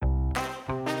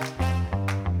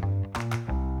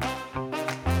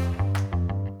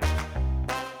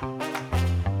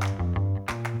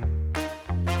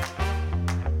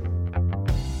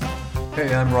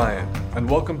Hey, I'm Ryan, and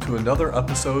welcome to another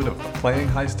episode of the Playing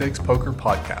High Stakes Poker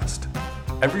Podcast.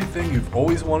 Everything you've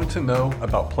always wanted to know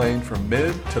about playing from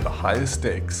mid to the highest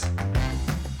stakes.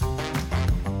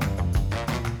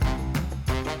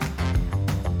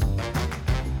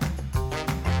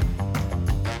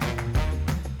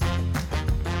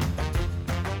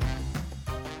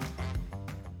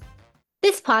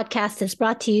 This podcast is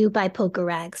brought to you by Poker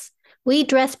Rags. We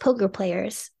dress poker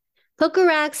players. Poker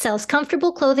Rags sells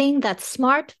comfortable clothing that's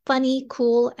smart, funny,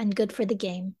 cool, and good for the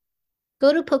game.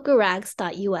 Go to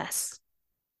pokerrags.us.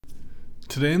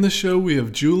 Today in the show we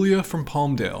have Julia from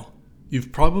Palmdale.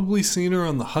 You've probably seen her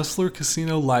on the Hustler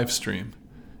Casino livestream.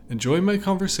 Enjoy my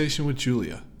conversation with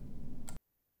Julia.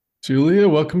 Julia,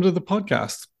 welcome to the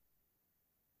podcast.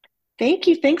 Thank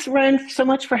you. Thanks, Ryan, so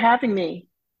much for having me.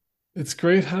 It's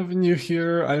great having you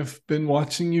here. I've been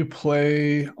watching you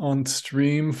play on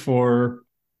stream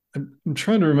I'm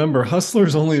trying to remember.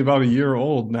 Hustler's only about a year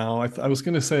old now. I was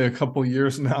going to say a couple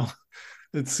years now.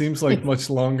 It seems like much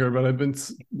longer, but I've been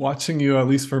watching you at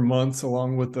least for months,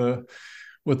 along with the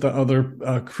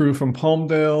other crew from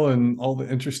Palmdale and all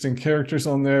the interesting characters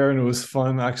on there. And it was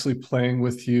fun actually playing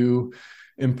with you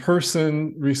in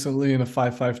person recently in a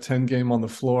 5-5-10 game on the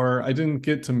floor. I didn't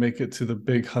get to make it to the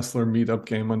big Hustler meetup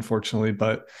game, unfortunately,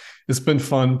 but it's been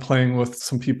fun playing with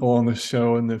some people on the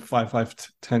show in the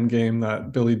 5-5-10 game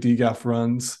that Billy DeGaff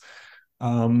runs.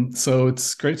 So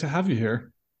it's great to have you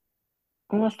here.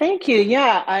 Well, thank you.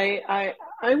 Yeah, I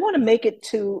want to make it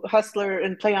to Hustler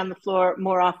and play on the floor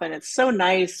more often. It's so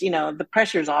nice, the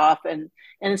pressure's off and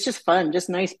it's just fun, just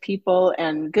nice people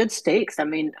and good stakes. I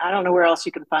mean, I don't know where else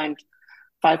you can find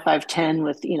 5-5-10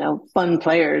 with, fun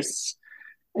players,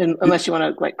 unless you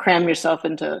want to like cram yourself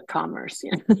into commerce.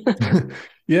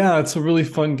 Yeah, it's a really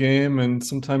fun game, and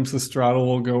sometimes the straddle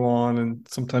will go on, and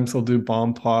sometimes they'll do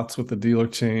bomb pots with the dealer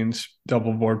change,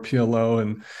 double board PLO,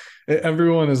 and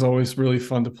everyone is always really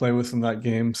fun to play with in that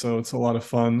game, so it's a lot of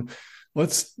fun.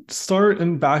 Let's start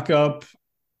and back up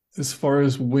as far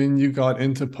as when you got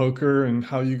into poker and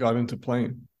how you got into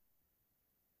playing.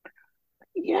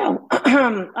 Yeah,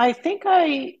 I think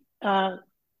I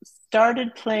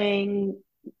started playing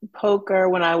poker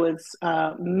when I was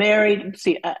married.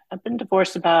 See, I've been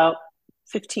divorced about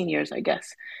 15 years, I guess.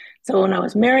 So when I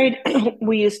was married,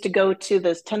 we used to go to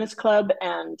this tennis club,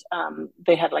 and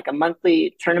they had like a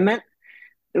monthly tournament.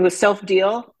 It was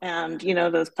self-deal, and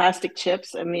those plastic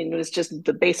chips. I mean, it was just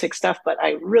the basic stuff, but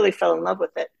I really fell in love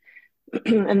with it.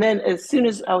 And then as soon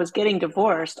as I was getting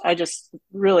divorced, I just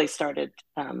really started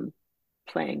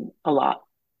playing a lot.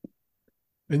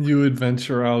 And you would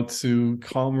venture out to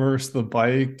Commerce, the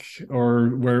bike, or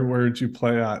where did you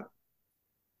play at?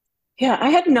 Yeah, I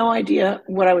had no idea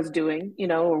what I was doing,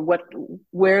 or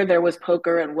where there was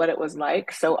poker and what it was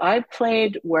like. So I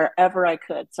played wherever I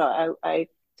could. So I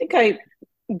think I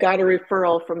got a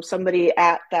referral from somebody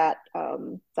at that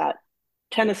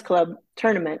tennis club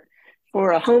tournament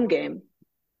for a home game.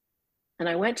 And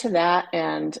I went to that,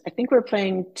 and I think we were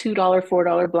playing $2,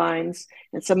 $4 blinds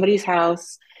in somebody's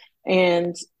house.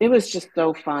 And it was just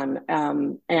so fun.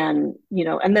 And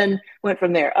then went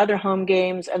from there, other home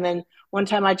games. And then one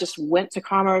time I just went to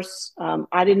Commerce.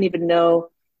 I didn't even know,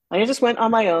 I just went on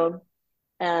my own,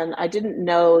 and I didn't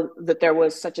know that there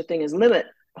was such a thing as limit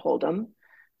hold'em.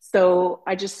 So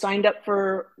I just signed up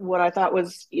for what I thought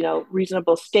was,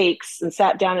 reasonable stakes and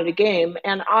sat down at a game.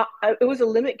 And it was a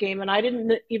limit game, and I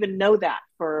didn't even know that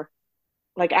for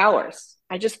like hours.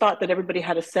 I just thought that everybody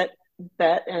had a set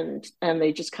bet, and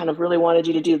they just kind of really wanted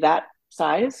you to do that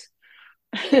size.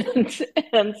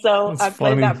 and so That's I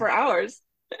played funny. that for hours.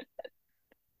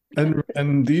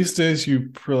 And these days you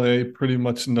play pretty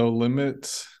much no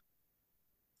limit.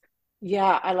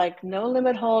 Yeah, I like no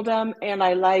limit hold'em, and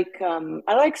I like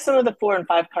some of the 4 and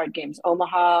 5 card games.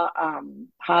 Omaha,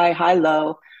 high,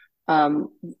 low.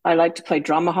 I like to play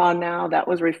Dramaha now. That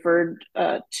was referred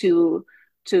to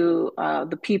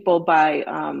the people by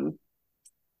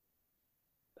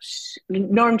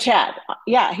Norm Chad.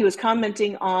 Yeah, he was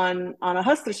commenting on a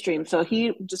Hustler stream. So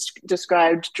he just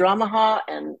described Dramaha,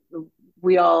 and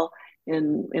we all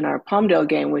in our Palmdale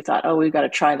game, we thought, oh, we've got to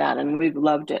try that, and we've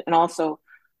loved it. And also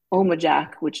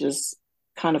Omajack, which is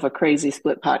kind of a crazy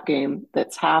split pot game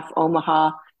that's half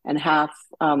Omaha and half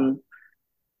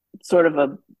sort of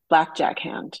a blackjack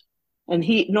hand. And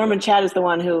Norman Chad is the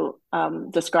one who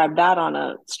described that on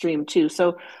a stream too.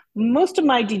 So most of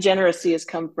my degeneracy has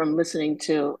come from listening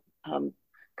to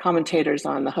commentators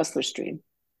on the Hustler stream.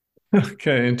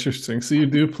 Okay, interesting. So you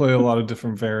do play a lot of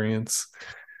different variants.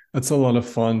 That's a lot of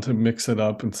fun to mix it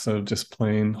up instead of just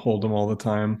playing Hold'em all the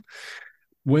time.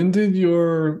 When did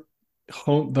the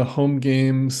home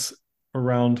games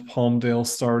around Palmdale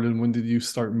started? When did you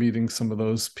start meeting some of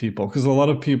those people? Because a lot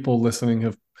of people listening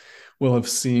have will have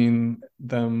seen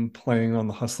them playing on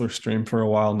the Hustler stream for a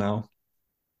while now.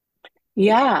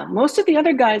 Yeah, most of the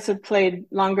other guys have played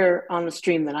longer on the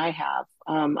stream than I have.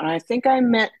 And I think I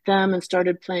met them and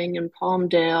started playing in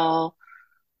Palmdale.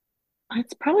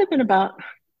 It's probably been about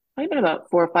 4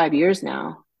 or 5 years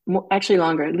now. Actually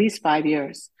longer, at least 5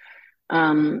 years.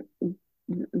 Um,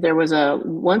 there was a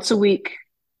once a week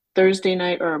Thursday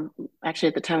night, or actually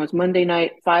at the time it was Monday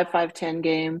night, 5-5-10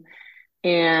 game.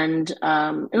 And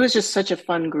it was just such a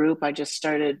fun group. I just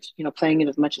started, playing it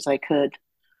as much as I could.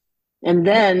 And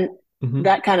then Mhm.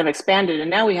 that kind of expanded. And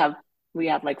now we have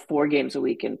like 4 games a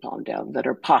week in Palmdale that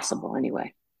are possible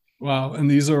anyway. Wow. And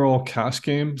these are all cash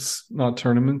games, not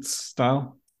tournaments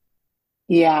style.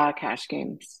 Yeah, cash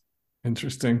games.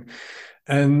 Interesting.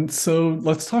 And so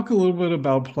let's talk a little bit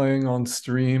about playing on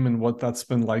stream and what that's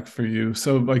been like for you.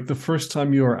 So like the first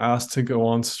time you were asked to go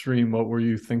on stream, what were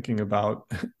you thinking about?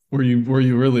 Were you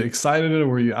really excited or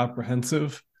were you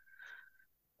apprehensive?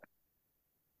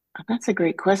 That's a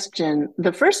great question.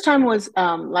 The first time was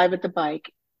live at the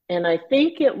bike, and I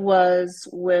think it was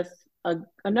with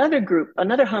another group,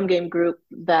 another home game group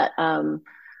that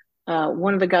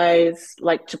one of the guys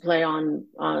liked to play on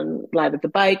live at the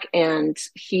bike, and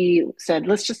he said,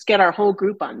 "Let's just get our whole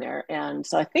group on there." And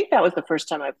so I think that was the first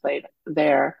time I played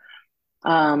there.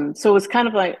 So it was kind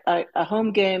of like a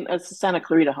home game, it's a Santa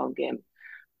Clarita home game,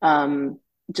 um,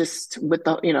 just with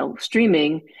the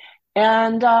streaming,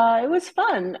 and it was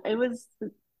fun. It was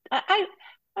I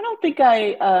I don't think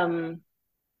I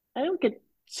don't get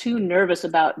too nervous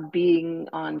about being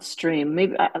on stream.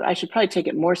 Maybe I should probably take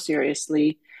it more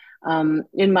seriously.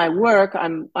 In my work,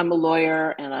 I'm a lawyer,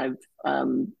 and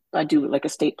I do like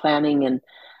estate planning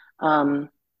um,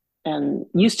 and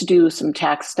used to do some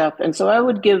tax stuff, and so I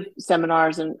would give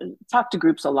seminars and talk to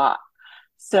groups a lot.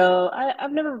 So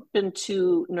I've never been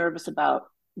too nervous about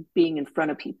being in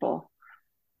front of people.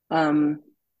 Um,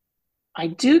 I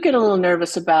do get a little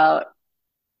nervous about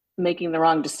making the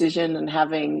wrong decision and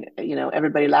having,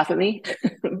 everybody laugh at me,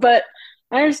 but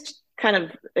I just kind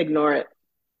of ignore it.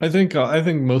 I think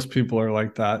most people are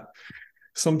like that.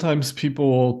 Sometimes people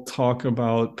will talk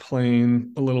about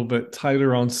playing a little bit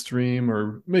tighter on stream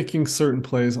or making certain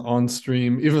plays on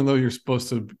stream, even though you're supposed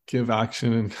to give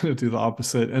action and kind of do the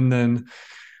opposite. And then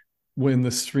when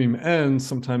the stream ends,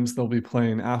 sometimes they'll be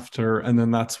playing after, and then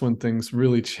that's when things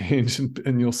really change,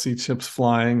 and you'll see chips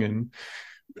flying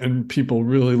and people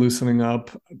really loosening up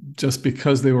just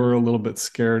because they were a little bit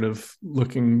scared of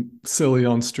looking silly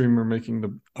on stream or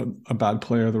making a bad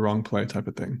play or the wrong play type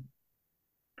of thing.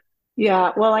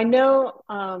 Yeah, well, I know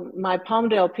my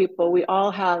Palmdale people, we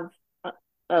all have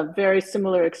a very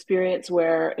similar experience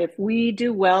where if we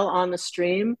do well on the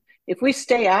stream, if we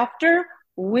stay after,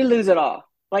 we lose it all,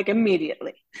 like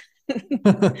immediately.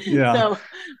 Yeah. So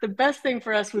the best thing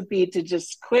for us would be to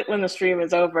just quit when the stream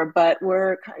is over, but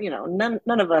we're,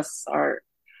 none of us are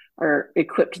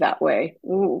equipped that way.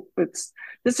 Ooh, this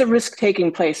is a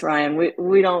risk-taking place, Ryan.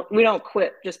 We don't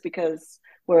quit just because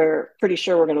we're pretty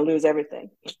sure we're going to lose everything.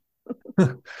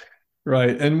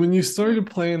 Right. And when you started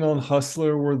playing on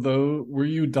Hustler, were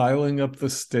you dialing up the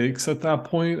stakes at that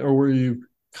point, or were you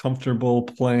comfortable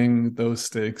playing those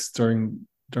stakes during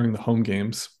the home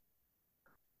games?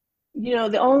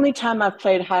 The only time I've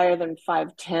played higher than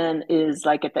 510 is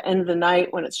like at the end of the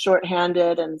night when it's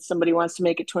shorthanded and somebody wants to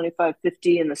make it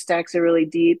 25-50 and the stacks are really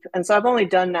deep. And so I've only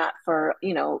done that for,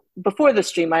 before the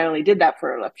stream, I only did that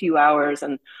for a few hours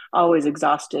and always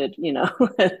exhausted,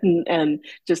 and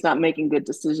just not making good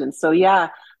decisions. So yeah,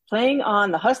 playing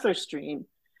on the Hustler stream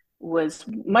was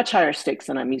much higher stakes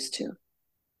than I'm used to.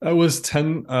 It was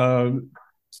 10,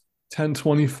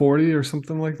 20, 40 or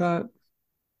something like that, or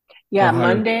Yeah,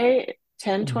 higher. Monday,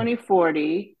 10, 20,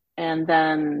 40. And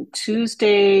then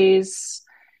Tuesdays,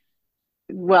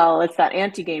 well, it's that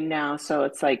anti game now, so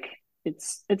it's like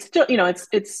it's still,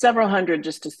 it's several hundred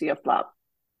just to see a flop.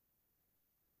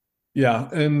 Yeah,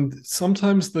 and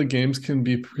sometimes the games can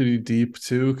be pretty deep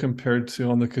too, compared to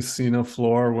on the casino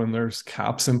floor when there's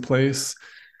caps in place.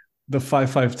 The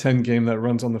 5-5-10 game that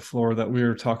runs on the floor that we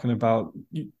were talking about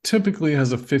typically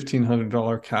has a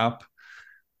 $1,500 cap.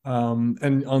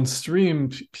 And on stream,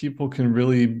 people can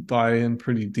really buy in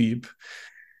pretty deep.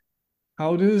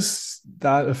 How does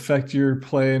that affect your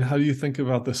play, and how do you think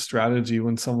about the strategy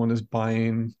when someone is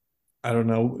buying, I don't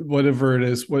know, whatever it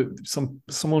is, what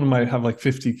someone might have like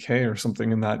 50K or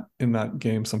something in that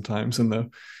game sometimes in the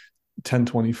 10,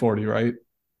 20, 40, right?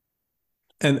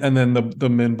 And then the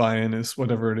min buy-in is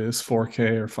whatever it is, 4K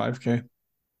or 5K.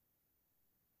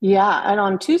 Yeah, and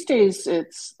on Tuesdays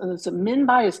it's a min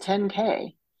buy is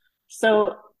 10K.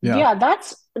 So Yeah. yeah,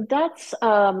 that's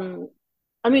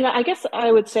I mean, I guess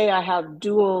I would say I have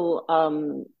dual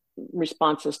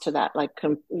responses to that, like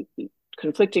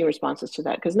conflicting responses to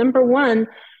that. Because number one,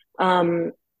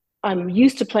 um, I'm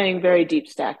used to playing very deep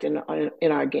stacked in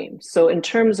our games. So in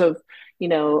terms of,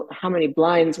 how many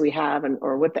blinds we have and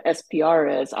or what the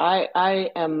SPR is, I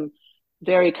am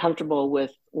very comfortable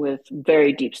with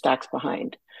very deep stacks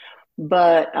behind.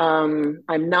 But I'm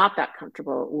not that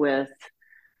comfortable with,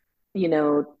 you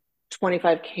know,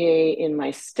 25K in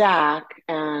my stack.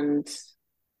 And,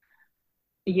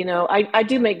 I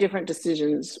do make different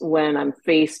decisions when I'm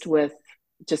faced with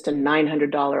just a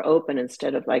 $900 open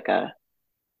instead of like a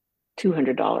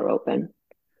 $200 open,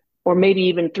 or maybe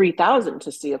even 3,000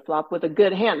 to see a flop with a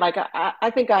good hand. Like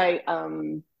I think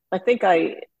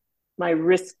my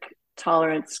risk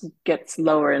tolerance gets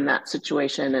lower in that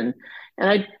situation, and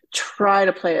I try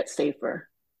to play it safer.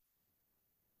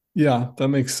 Yeah, that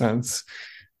makes sense.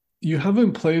 You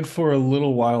haven't played for a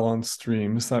little while on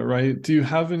stream, is that right? Do you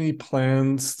have any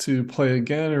plans to play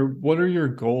again, or what are your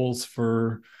goals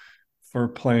for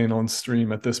playing on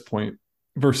stream at this point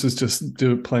versus just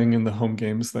playing in the home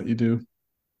games that you do?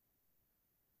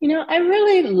 I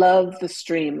really love the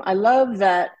stream. I love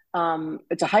that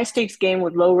it's a high stakes game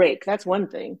with low rake. That's one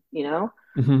thing.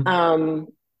 Hmm. Um,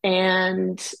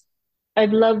 and I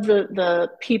love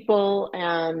the people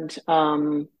and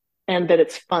that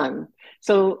it's fun.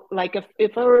 So like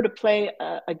if I were to play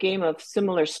a game of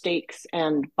similar stakes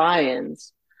and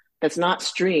buy-ins that's not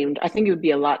streamed, I think it would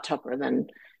be a lot tougher than,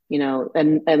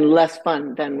 and less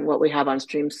fun than what we have on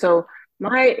stream. So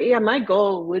my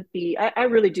goal would be I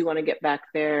really do want to get back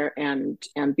there and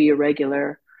be a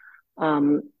regular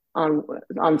um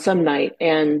on some night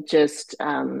and just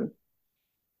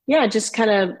yeah, just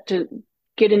kind of to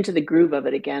get into the groove of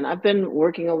it again. I've been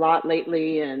working a lot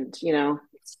lately and,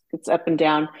 it's up and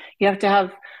down. You have to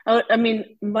have, I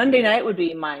mean, Monday night would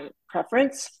be my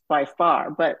preference by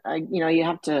far, but you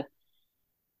have to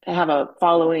have a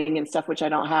following and stuff, which I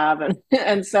don't have. And,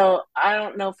 and so I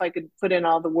don't know if I could put in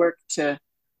all the work to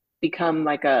become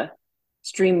like a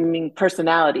streaming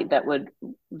personality that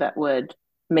would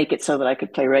make it so that I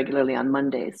could play regularly on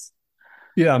Mondays.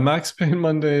 Yeah, Max Payne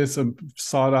Monday is a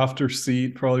sought after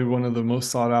seat, probably one of the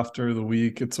most sought after of the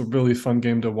week. It's a really fun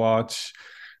game to watch.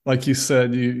 Like you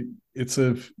said, it's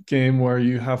a game where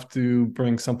you have to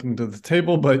bring something to the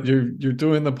table, but you're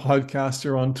doing the podcast,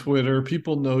 you're on Twitter.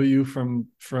 People know you from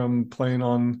playing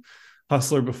on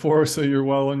Hustler before, so you're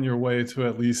well on your way to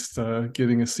at least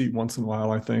getting a seat once in a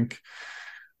while, I think.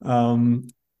 Um,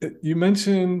 you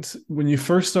mentioned when you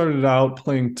first started out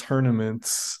playing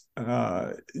tournaments,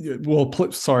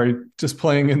 sorry, just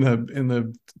playing in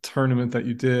the tournament that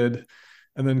you did,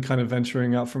 and then kind of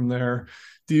venturing out from there.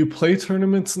 Do you play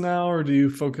tournaments now, or do you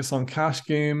focus on cash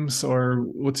games, or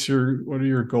what are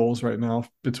your goals right now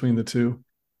between the two?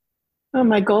 Oh,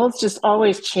 my goals just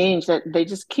always change that they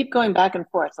just keep going back and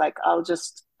forth. Like I'll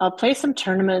play some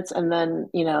tournaments and then,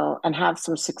 and have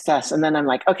some success. And then I'm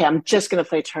like, okay, I'm just gonna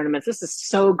play tournaments. This is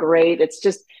so great. It's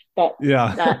just that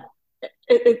Yeah, that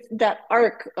that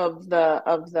arc of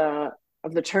the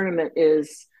tournament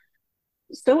is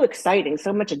so exciting,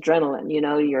 so much adrenaline.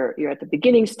 You're at the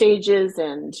beginning stages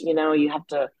and you have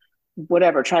to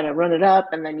whatever try to run it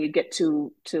up, and then you get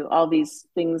to all these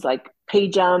things like pay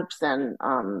jumps and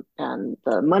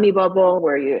the money bubble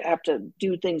where you have to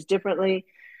do things differently.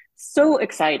 So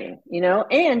exciting.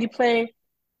 And you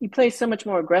play so much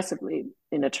more aggressively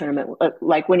in a tournament,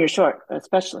 like when you're short,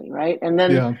 especially, right? And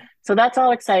then yeah. so that's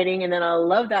all exciting, and then I'll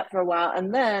love that for a while,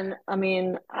 and then I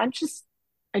mean, I just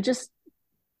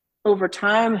over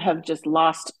time have just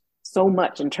lost so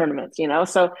much in tournaments.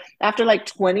 So after like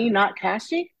 20 not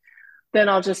cashy, then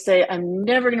I'll just say I'm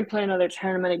never going to play another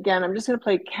tournament again. I'm just going to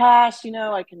play cash.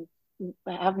 I can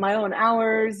have my own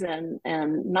hours and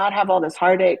not have all this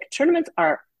heartache. Tournaments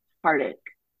are heartache.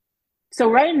 So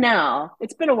right now,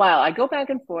 it's been a while. I go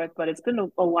back and forth, but it's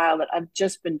been a while that I've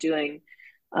just been doing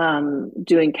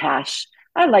cash.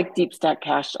 I like deep stack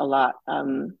cash a lot,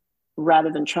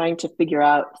 rather than trying to figure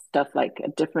out stuff like a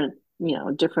different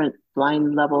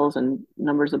blind levels and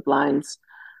numbers of blinds.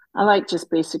 I like just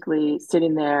basically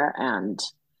sitting there and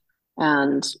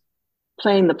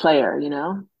playing the player.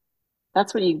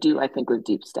 That's what you do, I think, with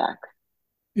deep stack.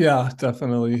 Yeah,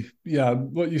 definitely. Yeah,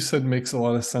 what you said makes a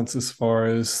lot of sense as far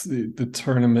as the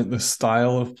tournament, the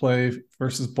style of play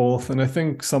versus both. And I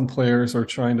think some players are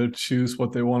trying to choose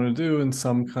what they want to do, and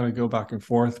some kind of go back and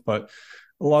forth. But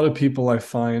a lot of people I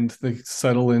find they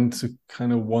settle into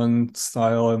kind of one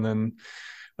style, and then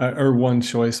or one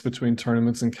choice between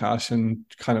tournaments and cash and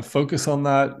kind of focus on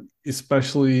that,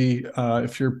 especially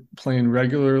if you're playing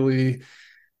regularly.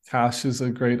 Cash is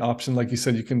a great option. Like you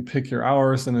said, you can pick your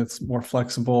hours and it's more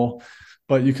flexible,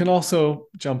 but you can also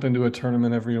jump into a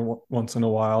tournament every once in a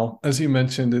while. As you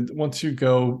mentioned, once you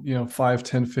go, 5,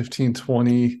 10, 15,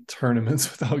 20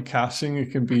 tournaments without cashing,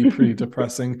 it can be pretty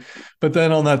depressing. But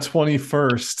then on that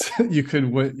 21st, you could,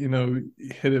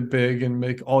 hit it big and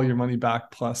make all your money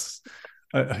back plus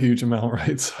a huge amount,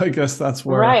 right? So I guess that's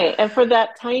where, Right. And for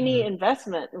that tiny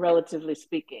investment, relatively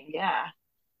speaking, yeah.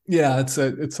 yeah,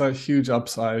 it's a huge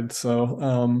upside.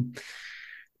 So,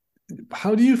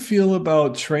 how do you feel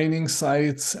about training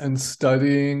sites and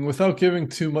studying without giving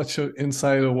too much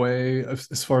insight away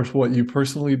as far as what you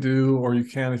personally do, or you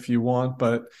can if you want,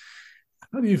 but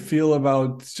how do you feel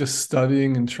about just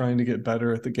studying and trying to get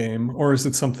better at the game? Or is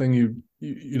it something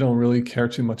you don't really care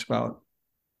too much about?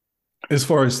 As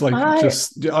far as like I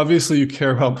just obviously you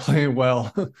care about playing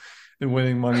well and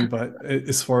winning money, but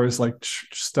as far as like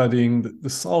studying the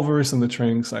solvers and the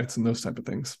training sites and those type of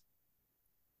things.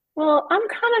 Well, I'm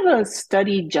kind of a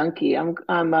study junkie. I'm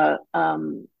a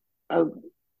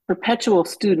perpetual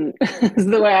student is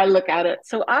the way I look at it.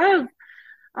 So I've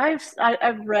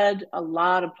read a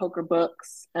lot of poker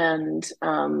books, and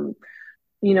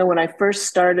when I first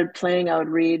started playing, I would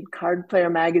read Card Player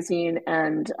Magazine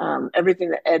and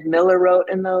everything that Ed Miller wrote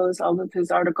in those, all of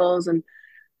his articles, and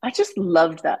I just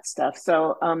loved that stuff.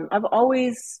 So I've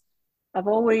always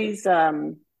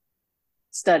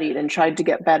studied and tried to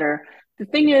get better. The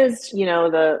thing is,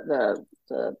 the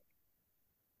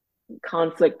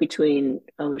conflict between,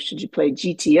 oh, should you play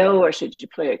GTO or should you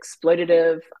play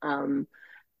exploitative?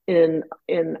 In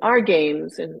our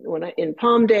games, and in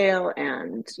Palmdale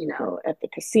and at the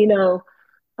casino,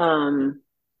 um,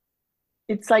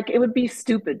 it's like it would be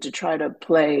stupid to try to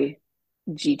play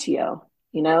GTO,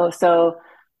 So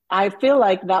I feel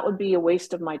like that would be a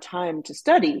waste of my time to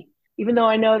study, even though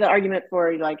I know the argument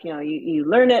for like, you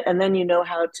learn it and then you know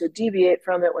how to deviate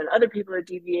from it when other people are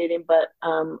deviating. But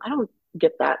I don't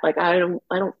get that. Like I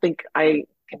don't think I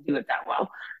can do it that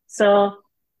well. So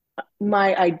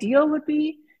my ideal would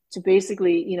be to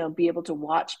basically, be able to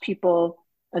watch people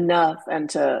enough and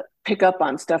to pick up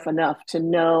on stuff enough to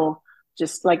know,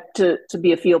 just like to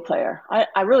be a field player.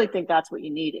 I really think that's what you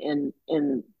need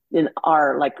in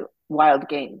our like wild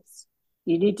games.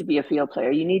 You need to be a field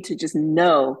player. You need to just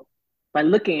know by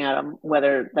looking at them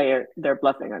whether they're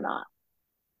bluffing or not.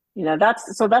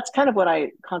 That's kind of what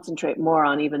I concentrate more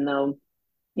on, even though,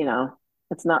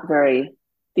 it's not very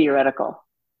theoretical.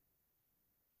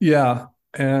 Yeah.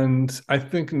 And I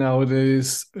think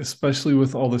nowadays, especially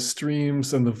with all the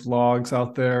streams and the vlogs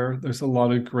out there, there's a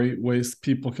lot of great ways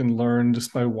people can learn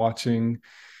just by watching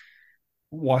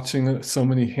so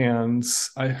many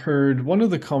hands. I heard one of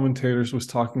the commentators was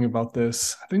talking about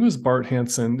this. I think it was Bart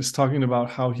Hansen, just talking about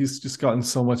how he's just gotten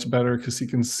so much better because he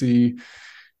can see,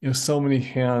 so many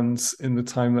hands in the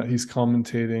time that he's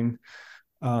commentating.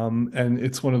 And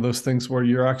it's one of those things where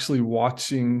you're actually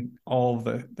watching all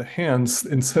the hands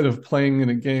instead of playing in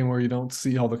a game where you don't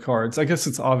see all the cards. I guess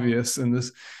it's obvious, and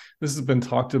this has been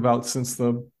talked about since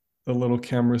the little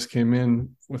cameras came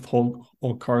in with whole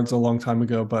cards a long time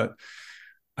ago. But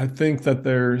I think that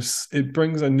it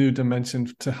brings a new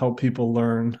dimension to help people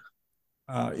learn,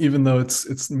 even though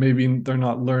it's maybe they're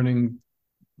not learning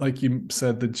like you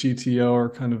said the GTO or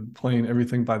kind of playing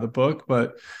everything by the book,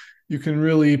 but you can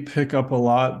really pick up a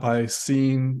lot by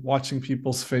watching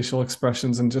people's facial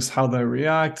expressions and just how they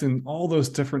react and all those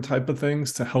different type of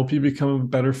things to help you become a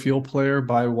better field player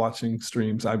by watching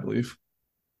streams, I believe.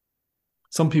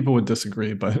 Some people would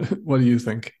disagree, but what do you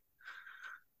think?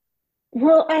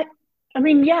 Well, I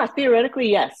mean, yeah,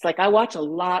 theoretically, yes. Like I watch a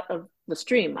lot of the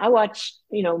stream. I watch,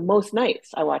 most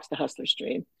nights I watch the Hustler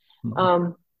stream. Mhm.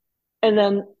 Um, and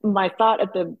then my thought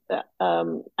at the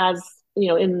as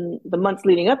in the months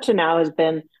leading up to now has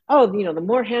been, oh, the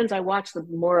more hands I watch, the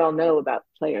more I'll know about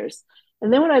players.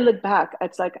 And then when I look back,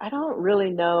 it's like I don't really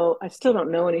know. I still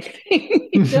don't know anything,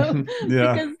 Yeah.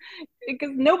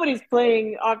 because nobody's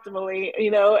playing optimally,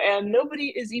 and nobody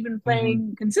is even Mhm.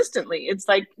 playing consistently. It's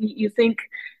like you think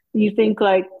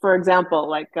like, for example,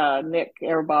 like Nick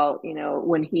Airball,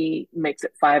 when he makes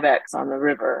it 5x on the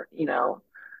river,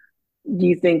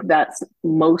 you think that's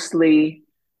mostly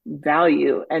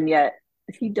value, and yet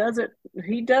he does it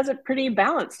pretty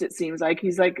balanced. It seems like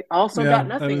he's like also got Yeah, that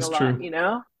nothing a is lot, true.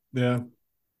 Yeah.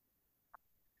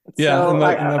 Yeah, so and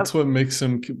that's what makes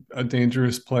him a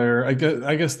dangerous player. I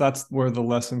guess that's where the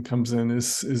lesson comes in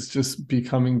is just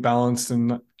becoming balanced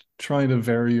and trying to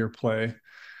vary your play.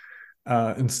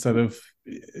 instead of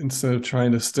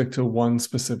trying to stick to one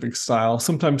specific style.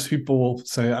 Sometimes people will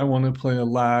say, I want to play a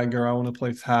lag, or I want to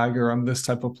play tag, or I'm this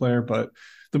type of player, but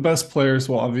the best players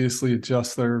will obviously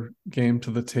adjust their game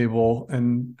to the table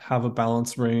and have a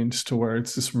balanced range to where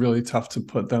it's just really tough to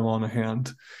put them on a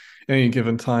hand any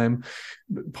given time.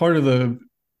 Part of the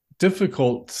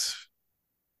difficult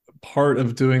part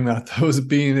of doing that, though, is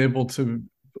being able to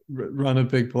run a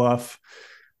big bluff,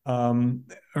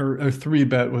 or a three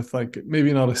bet with, like,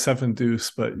 maybe not a seven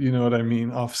deuce, but you know what I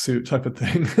mean, offsuit type of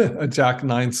thing, a jack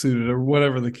nine suited or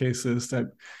whatever the case is, that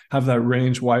have that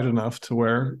range wide enough to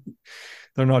where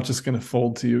they're not just going to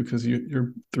fold to you because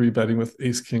you're three betting with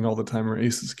ace king all the time, or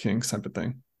aces kings type of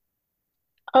thing.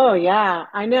 Oh yeah,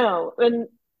 I know. And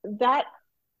that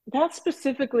that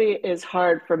specifically is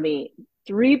hard for me.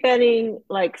 Three betting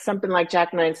like something like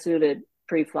Jack nine suited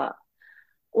pre-flop.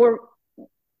 Or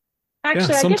Yeah,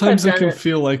 actually, I guess I've sometimes it done can it.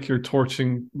 feel like you're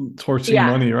torching Yeah,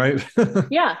 money, right?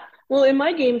 yeah. Well, in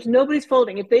my games, nobody's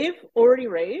folding. If they've already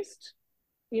raised,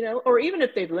 or even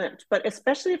if they've limped, but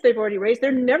especially if they've already raised,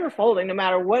 they're never folding no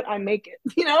matter what I make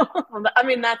it. I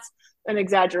mean, that's an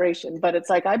exaggeration, but it's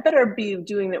like I better be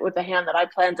doing it with the hand that I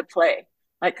plan to play,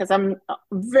 like, because I'm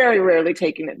very rarely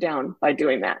taking it down by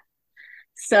doing that.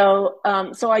 So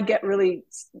I get really,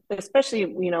 especially,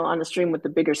 on the stream with the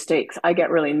bigger stakes, I get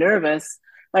really nervous.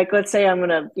 Like, let's say I'm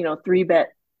gonna, three bet,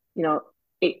 you know,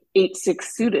 eight,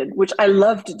 six suited, which I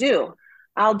love to do.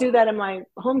 I'll do that in my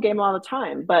home game all the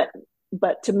time. But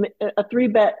to a three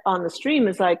bet on the stream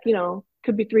is like,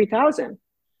 could be 3,000.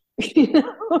 you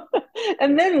know?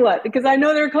 And then what? Because I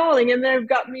know they're calling and they've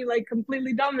got me like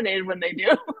completely dominated when they do.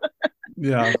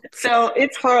 Yeah. So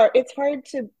it's hard. It's hard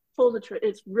to pull the trigger.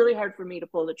 It's really hard for me to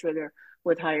pull the trigger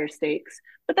with higher stakes.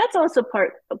 But that's also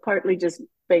partly just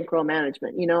bankroll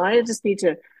management. I just need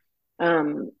to.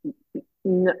 Um,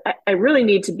 I really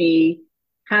need to be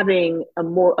having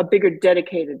a bigger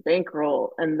dedicated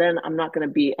bankroll, and then I'm not going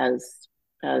to be as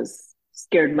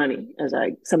scared money as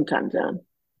I sometimes am.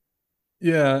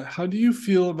 Yeah. How do you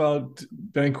feel about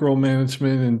bankroll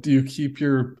management, and do you keep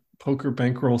your poker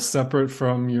bankroll separate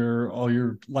from your all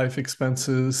your life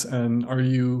expenses? And are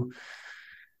you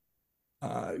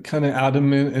kind of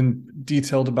adamant and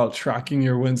detailed about tracking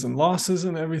your wins and losses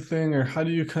and everything, or how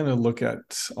do you kind of look at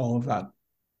all of that?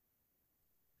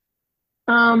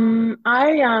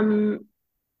 I am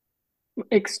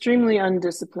extremely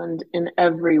undisciplined in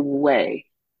every way,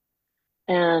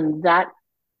 and that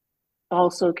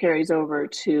also carries over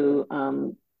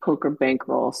to poker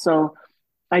bankroll. So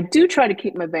I do try to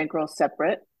keep my bankroll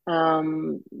separate,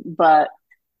 but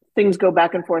things go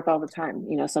back and forth all the time.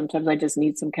 Sometimes I just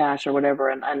need some cash or whatever,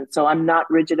 and so I'm not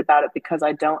rigid about it because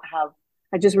I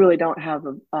just really don't have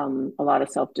a lot of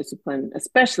self discipline,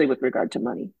 especially with regard to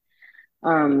money.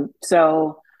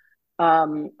 So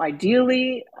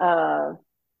ideally, I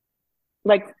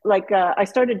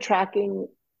started tracking,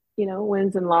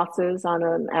 wins and losses on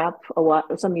an app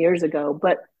some years ago,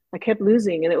 but I kept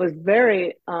losing and it was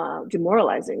very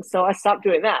demoralizing. So I stopped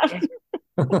doing that.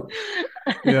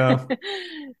 Yeah.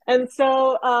 And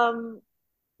so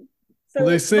Well,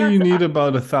 they so say you that's need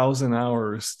about 1,000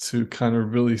 hours to kind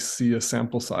of really see a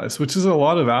sample size, which is a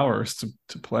lot of hours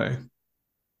to play.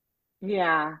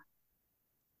 yeah.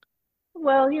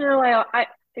 Well, I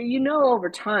over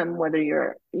time whether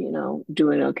you're,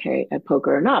 doing okay at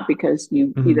poker or not because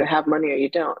you either Mhm. have money or you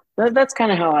don't. That's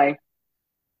kind of how I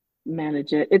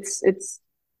manage it.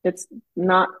 It's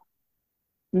not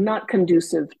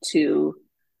conducive to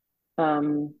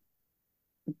um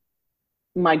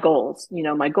my goals.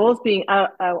 My goals being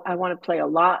I want to play a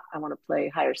lot. I want to play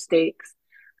higher stakes.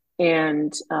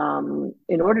 And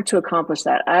in order to accomplish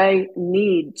that, I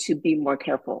need to be more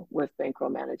careful with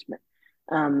bankroll management.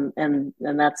 And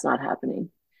that's not happening.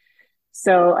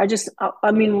 So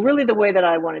I mean, really the way that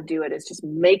I want to do it is just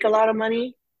make a lot of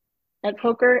money at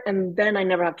poker, and then I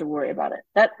never have to worry about it.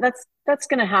 That's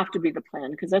going to have to be the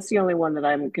plan because that's the only one that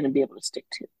I'm going to be able to stick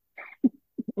to.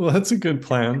 Well, that's a good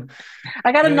plan.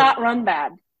 I got to And not run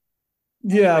bad.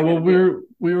 That's what yeah, I got well, to do.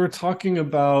 we were talking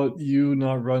about you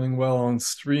not running well on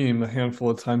stream a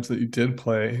handful of times that you did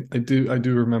play. I do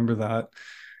remember that.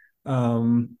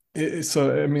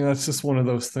 So I mean, that's just one of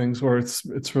those things where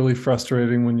it's really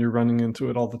frustrating when you're running into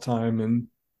it all the time, and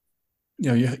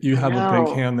you I have a big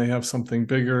know. hand, they have something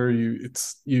bigger.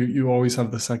 You always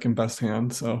have the second best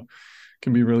hand, so it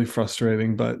can be really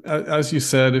frustrating. But as you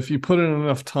said, if you put in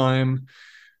enough time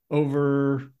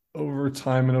over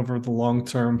time and over the long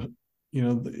term,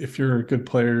 if you're a good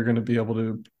player, you're going to be able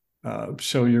to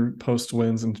show your post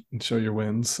wins and show your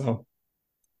wins. So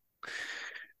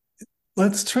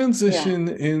let's Yeah. transition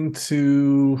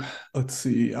into, let's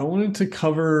see, I wanted to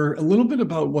cover a little bit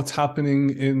about what's happening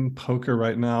in poker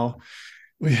right now.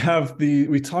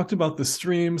 We talked about the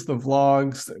streams, the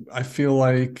vlogs. I feel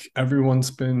like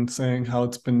everyone's been saying how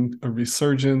it's been a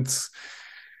resurgence.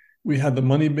 We had the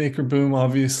moneymaker boom,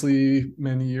 obviously,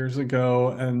 many years ago,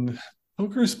 and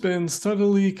poker's been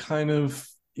steadily kind of,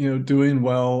 doing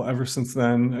well ever since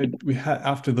then. We had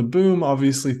after the boom,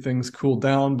 obviously things cooled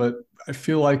down, but I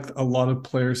feel like a lot of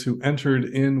players who entered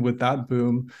in with that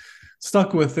boom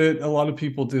stuck with it. A lot of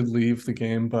people did leave the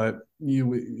game, but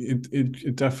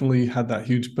it definitely had that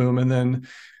huge boom. And then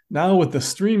now with the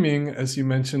streaming, as you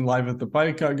mentioned, Live at the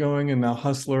Bike got going, and now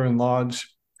Hustler and Lodge,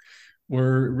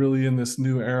 we're really in this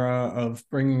new era of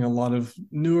bringing a lot of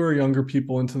newer, younger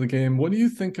people into the game. What do you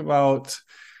think about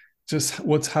just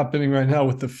what's happening right now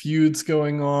with the feuds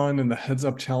going on and the heads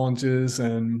up challenges,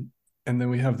 and then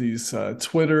we have these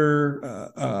Twitter,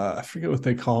 I forget what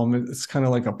they call them. It's kind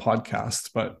of like a podcast,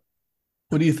 but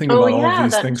what do you think Oh about all of yeah,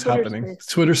 these that things Twitter happening? space.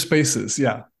 Twitter Spaces,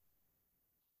 yeah.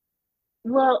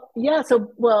 Well, yeah,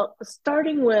 so well,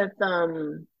 starting with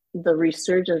the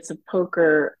resurgence of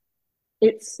poker,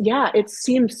 it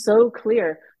seems so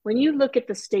clear when you look at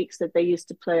the stakes that they used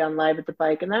to play on Live at the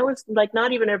Bike, and that was like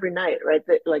not even every night, right?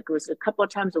 That like it was a couple of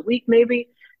times a week maybe,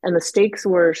 and the stakes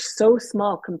were so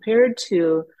small compared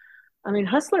to, I mean,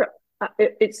 Hustler.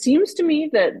 It seems to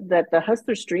me that the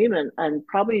Hustler stream and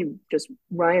probably just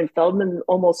Ryan Feldman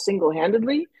almost single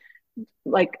handedly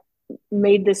like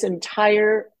made this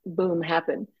entire boom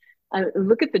happen. I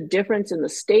look at the difference in the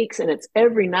stakes, and it's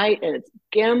every night, and it's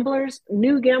gamblers,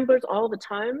 new gamblers all the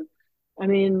time. I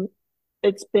mean,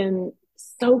 it's been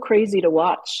so crazy to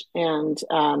watch, and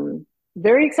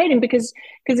very exciting because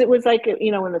it was like,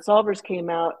 when the solvers came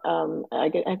out,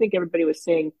 I think everybody was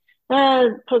saying,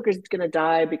 poker's going to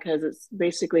die because it's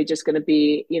basically just going to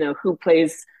be, who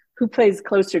plays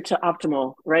closer to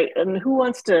optimal, right? And who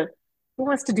wants to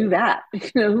do that?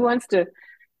 Who wants to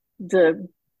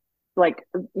like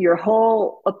your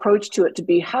whole approach to it to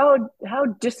be how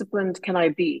disciplined can I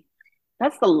be?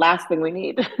 That's the last thing we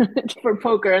need for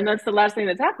poker, and that's the last thing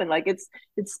that's happened. Like it's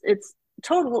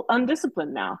total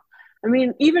undisciplined now. I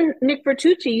mean, even Nick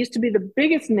Bertucci used to be the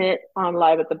biggest nit on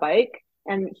Live at the Bike,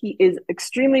 and he is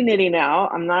extremely nitty now.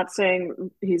 I'm not saying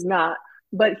he's not,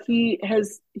 but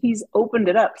he's opened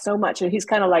it up so much, and he's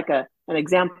kind of like an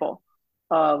example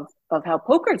of how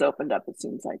poker's opened up. It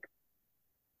seems like,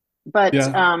 but Yeah,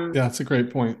 yeah, that's a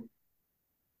great point.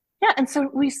 yeah, and so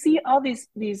we see all these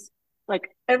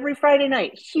like every Friday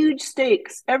night, huge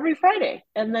stakes every Friday,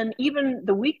 and then even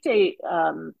the weekday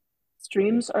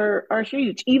streams are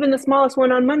huge. Even the smallest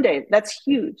one on Monday, that's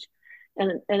huge,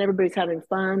 and everybody's having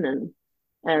fun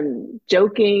and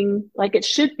joking like it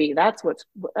should be. That's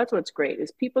what's great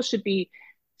is people should be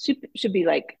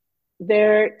like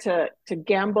there to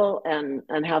gamble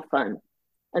and have fun,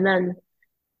 and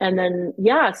then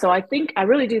yeah. So I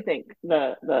really do think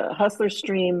the Hustler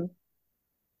stream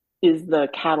is the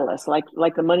catalyst, like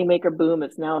the moneymaker boom.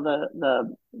 It's now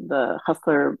the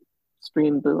Hustler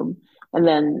stream boom, and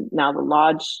then now the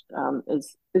Lodge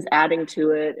is adding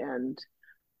to it, and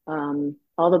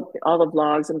all the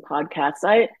vlogs and podcasts.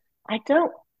 I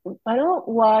don't I don't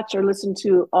watch or listen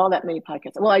to all that many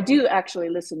podcasts. Well, I do actually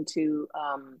listen to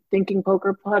Thinking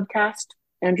Poker podcast,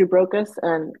 Andrew Brokus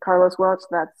and Carlos Welch.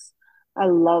 I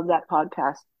love that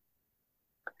podcast,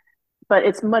 but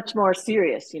it's much more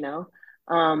serious.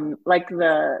 Like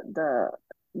the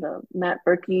Matt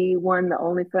Berkey one, the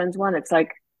Only Friends one. It's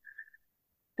like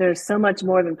there's so much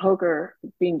more than poker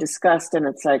being discussed, and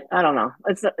it's like I don't know.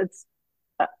 It's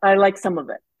I like some of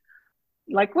it.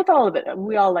 Like with all of it,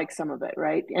 we all like some of it,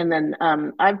 right? And then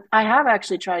I have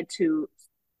actually tried to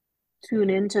tune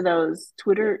into those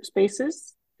Twitter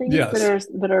Spaces things that Yes.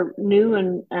 are that are new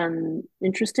and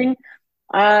interesting.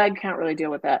 I can't really deal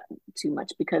with that too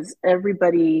much because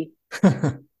everybody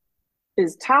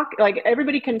is talk like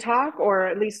everybody can talk, or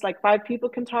at least like five people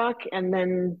can talk, and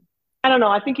then I don't know.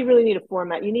 I think you really need a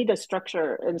format. You need a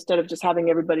structure instead of just having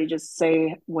everybody just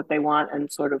say what they want and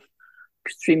sort of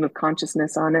stream of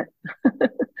consciousness on it.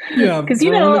 Yeah, Because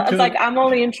it's like Veronica. I'm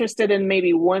only interested in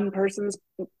maybe one person's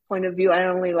point of view. I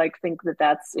only like think that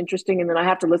that's interesting, and then I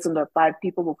have to listen to five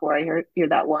people before I hear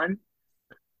that one.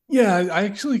 Yeah, I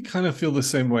actually kind of feel the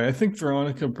same way. I think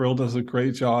Veronica Brill does a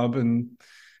great job in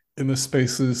the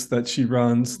spaces that she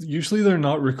runs. Usually they're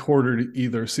not recorded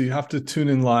either, so you have to tune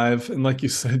in live. And like you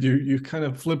said, you kind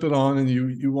of flip it on and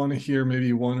you want to hear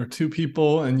maybe one or two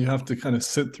people, and you have to kind of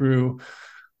sit through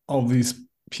all these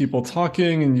people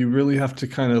talking, and you really have to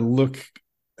kind of look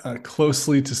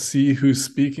closely to see who's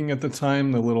speaking at the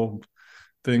time. The little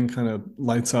thing kind of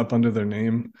lights up under their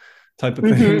name type of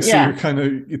thing. So Yeah.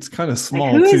 it's kind of Like,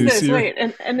 small who is too. So this? Wait,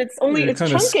 and you're it's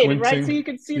kind of truncated, right? So squinting. you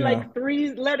can see Yeah. like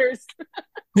three letters.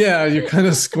 Yeah, you're kind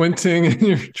of squinting and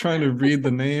you're trying to read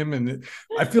the name.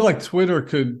 I feel like Twitter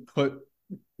could put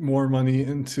more money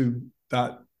into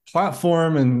that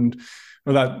platform and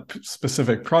or that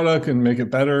specific product and make it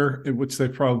better, which they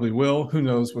probably will. Who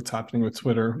knows what's happening with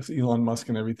Twitter with Elon Musk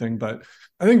and everything? But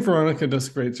I think Veronica does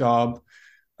a great job.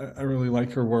 I really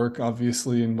like her work,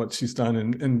 obviously, and what she's done,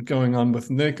 and going on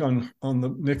with Nick on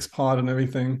the Nick's pod and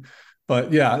everything.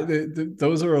 But yeah,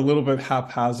 those are a little bit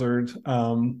haphazard.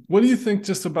 What do you think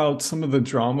just about some of the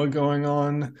drama going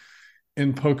on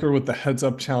in poker with the heads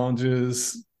up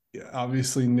challenges? Yeah,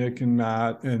 obviously, Nick and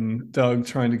Matt and Doug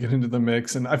trying to get into the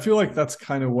mix, and I feel like that's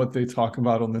kind of what they talk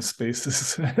about on this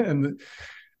Spaces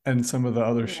and some of the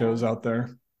other Yeah. shows out there.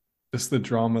 Just the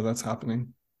drama that's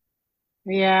happening.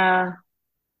 Yeah.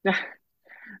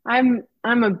 I'm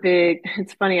a big,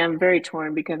 it's funny, I'm very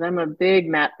torn because I'm a big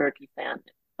Matt Berkey fan.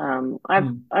 Hmm.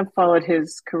 I've followed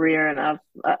his career and I've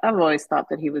always thought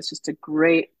that he was just a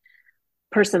great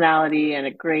personality and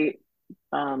a great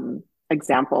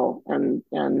example.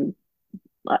 And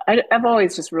I've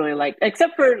always just really liked,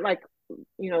 except for like,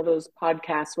 those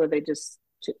podcasts where they just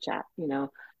chit chat,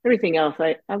 everything else.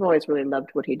 I've always really loved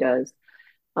what he does.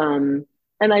 Um,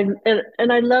 and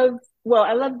I love, well,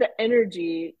 I love the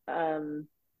energy of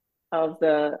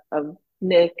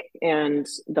Nick and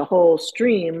the whole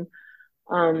stream.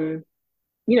 Um,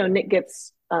 Nick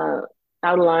gets out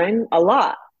of line a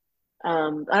lot. I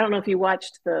don't know if you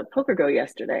watched the Poker Go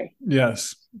yesterday.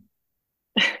 Yes.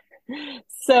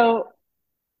 So,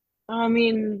 I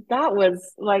mean, that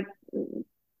was like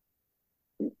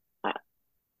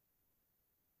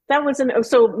that was an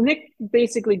so Nick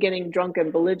basically getting drunk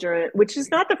and belligerent, which is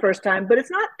not the first time, but it's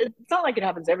not like it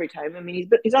happens every time. I mean,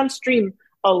 he's on stream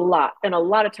a lot, and a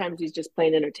lot of times he's just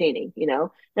plain entertaining, And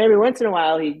every once in a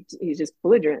while he's just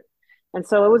belligerent, and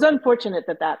so it was unfortunate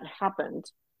that that happened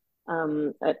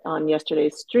on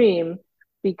yesterday's stream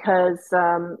because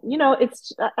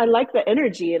it's I like the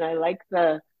energy and I like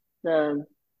the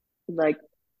like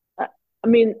I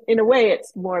mean, in a way,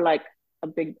 it's more like a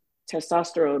big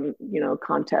testosterone,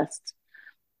 contest,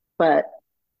 but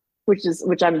which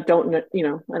I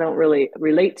don't really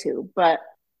relate to, but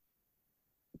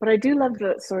I do love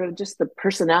the sort of just the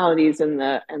personalities and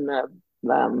the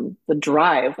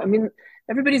drive. I mean,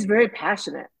 everybody's very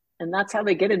passionate, and that's how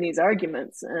they get in these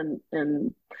arguments. And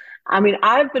I mean,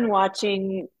 I've been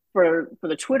watching for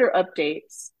the Twitter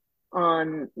updates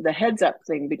on the heads up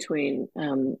thing between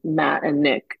Matt and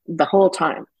Nick the whole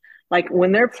time. Like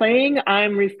when they're playing,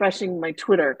 I'm refreshing my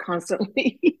Twitter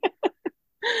constantly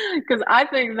because I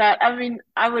think that, I mean,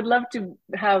 I would love to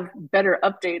have better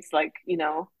updates like,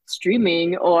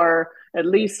 streaming or at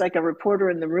least like a reporter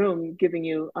in the room giving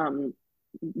you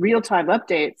real-time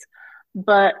updates.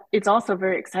 But it's also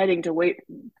very exciting to wait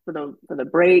for the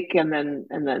break and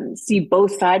then see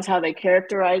both sides how they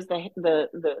characterize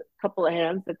the couple of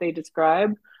hands that they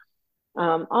describe.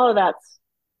 All of that's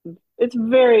it's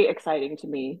very exciting to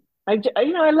me.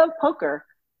 I love poker,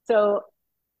 so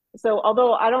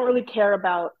although I don't really care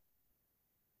about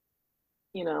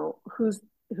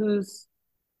who's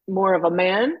more of a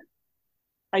man,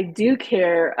 I do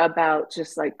care about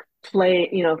just like play,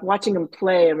 watching them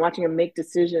play and watching them make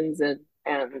decisions, and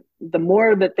the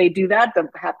more that they do that, the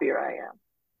happier I am.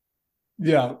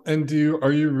 Yeah. And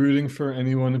are you rooting for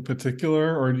anyone in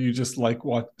particular, or do you just like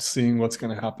seeing what's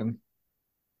going to happen?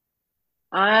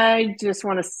 I just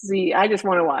want to see. I just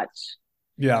want to watch.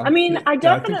 I Yeah. mean, I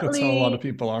Yeah. I think that's how a lot of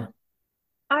definitely. people are.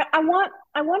 I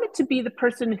want it to be the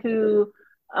person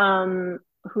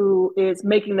who is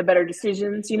making the better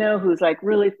decisions. Who's like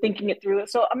really thinking it through.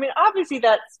 So I mean, obviously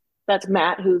that's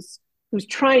Matt who's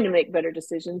trying to make better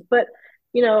decisions. But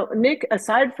Nick,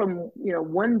 aside from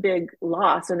one big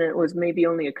loss, and it was maybe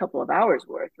only a couple of hours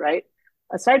worth, right?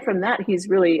 Aside from that, he's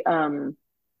really um,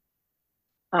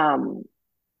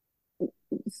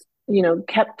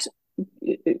 kept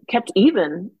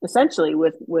even essentially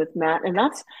with Matt, and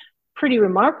that's pretty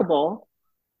remarkable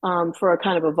for a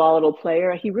kind of a volatile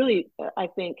player. He really, I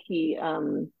think he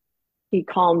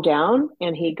calmed down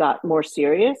and he got more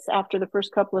serious after the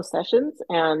first couple of sessions,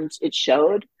 and it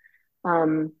showed.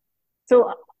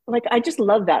 So, like, I just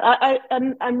love that.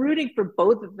 I'm rooting for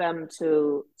both of them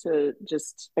to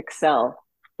just excel.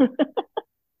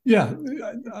 Yeah.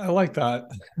 I like that.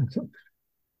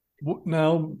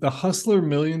 Now, the Hustler $1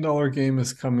 million game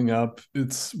is coming up.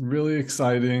 It's really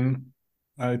exciting.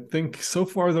 I think so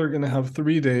far they're going to have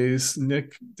 3 days.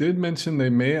 Nick did mention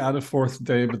they may add a fourth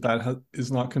day, but that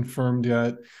is not confirmed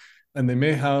yet. and they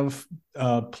may have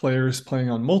players playing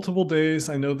on multiple days.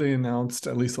 I know they announced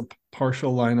at least a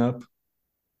partial lineup.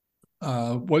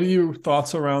 What are your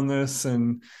thoughts around this,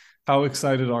 and how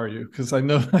excited are you? Because I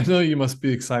know you must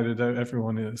be excited.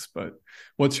 Everyone is, but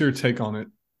what's your take on it?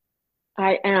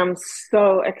 I am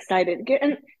so excited.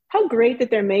 And how great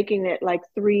that they're making it like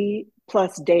 3+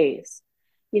 days.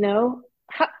 You know,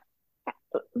 how,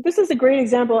 this is a great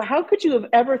example. How could you have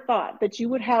ever thought that you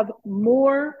would have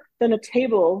more than a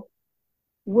table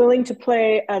willing to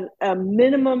play a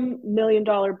minimum $1 million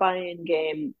buy-in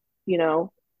game, you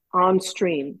know, on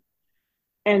stream,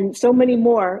 and so many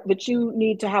more that you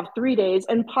need to have 3 days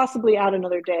and possibly add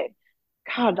another day?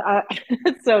 God,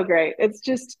 it's so great. It's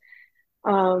just,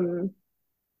 um,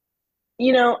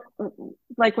 you know,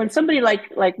 like when somebody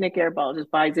like Nick Airball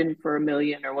just buys in for $1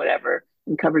 million or whatever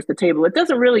and covers the table, it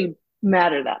doesn't really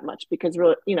matter that much, because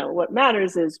really, you know, what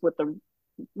matters is what the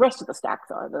rest of the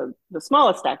stacks are. The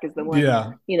smallest stack is the one,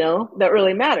 Yeah, you know, that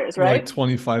really matters, like right?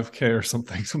 25K or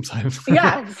something sometimes,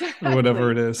 Yeah, or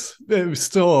whatever exactly. it is. It was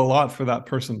still a lot for that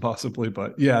person, possibly,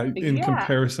 but yeah, in Yeah,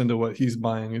 comparison to what he's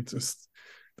buying, it just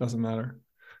doesn't matter.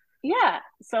 yeah.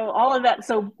 So all of that.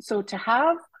 So to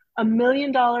have $1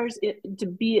 million to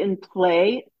be in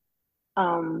play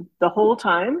the whole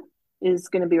time is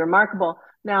going to be remarkable.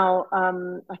 Now,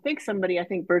 I think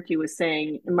Berkey was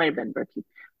saying, it might have been Berkey,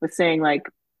 was saying like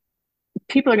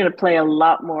people are going to play a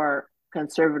lot more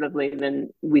conservatively than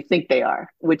we think they are,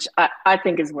 which I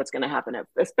think is what's going to happen,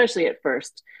 especially at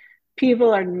first.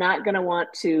 People are not going to want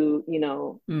to, you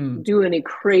know, Mm, do any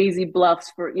crazy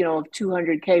bluffs for, you know,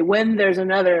 200K when there's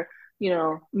another, you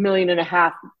know, 1.5 million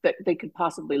that they could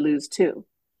possibly lose too.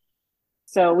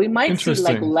 So we might see like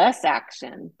interesting. less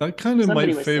action. That kind of might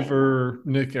Somebody was saying that. favor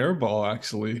Nick Airball,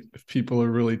 actually, if people are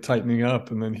really tightening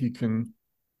up, and then he can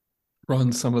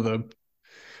run some of the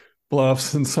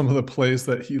bluffs and some of the plays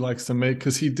that he likes to make.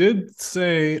 Because he did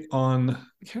say on,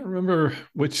 I can't remember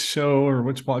which show or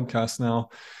which podcast now,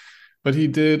 but he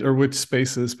did, or which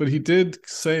spaces, but he did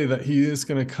say that he is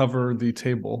going to cover the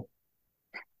table.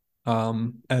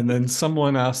 And then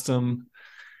someone asked him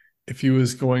if he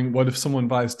was going, what if someone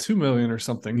buys 2 million or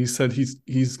something? He said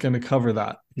he's going to cover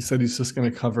that. He said he's just going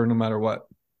to cover no matter what.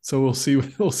 So we'll see.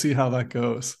 We'll see how that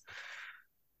goes.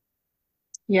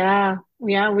 Yeah,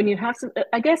 yeah. When you have some,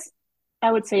 I guess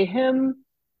I would say him,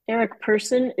 Eric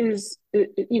Person is,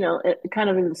 you know, kind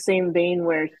of in the same vein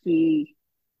where he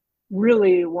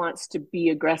really wants to be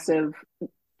aggressive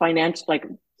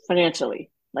financially.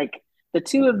 Like the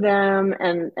two of them,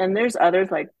 and there's others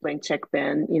like Blank Check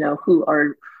Ben, you know, who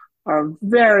are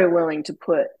very willing to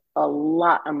put a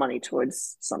lot of money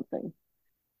towards something,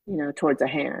 you know, towards a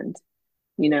hand.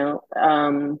 You know,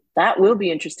 that will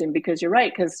be interesting, because you're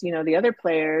right, because you know the other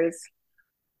players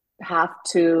have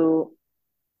to,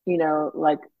 you know,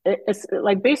 like it's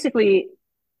like basically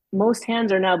most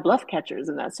hands are now bluff catchers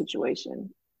in that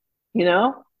situation. You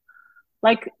know,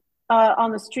 like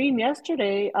on the stream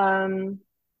yesterday,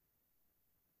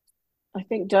 I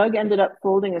think Doug ended up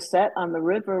folding a set on the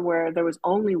river where there was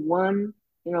only one,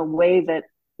 you know, way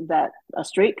that a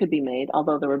straight could be made,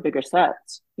 although there were bigger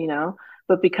sets, you know.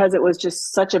 But because it was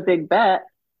just such a big bet,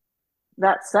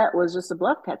 that set was just a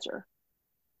bluff catcher.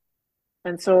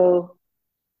 And so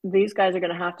these guys are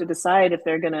going to have to decide if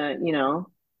they're going to, you know,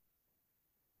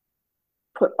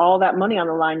 put all that money on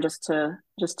the line just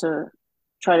to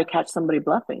try to catch somebody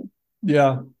bluffing.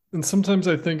 Yeah, and sometimes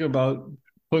I think about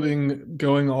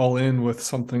going all in with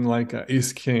something like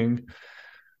Ace King,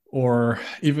 or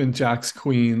even Jacks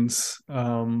Queens,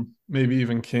 maybe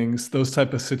even Kings. Those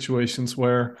type of situations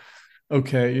where,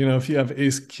 okay, you know, if you have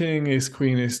Ace King, Ace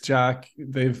Queen, Ace Jack,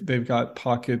 they've got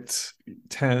pocket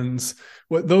tens.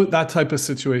 What though that type of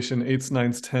situation, eights,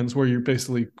 nines, tens, where you're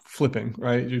basically flipping,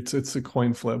 right? It's a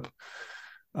coin flip.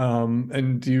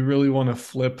 And do you really want to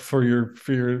flip for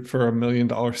 $1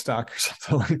 million stack or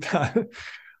something like that?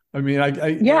 I mean, I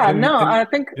Yeah, no, and I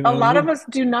think you a know, lot of us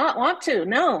do not want to.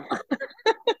 No.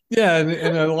 yeah,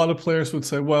 and a lot of players would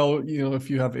say, well, you know, if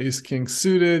you have ace king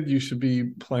suited, you should be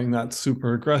playing that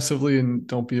super aggressively and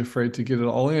don't be afraid to get it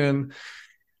all in.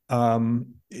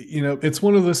 You know, it's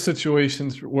one of those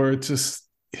situations where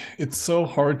it's so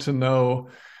hard to know.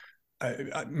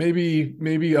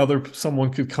 Maybe other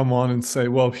someone could come on and say,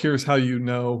 well, here's how you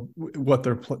know what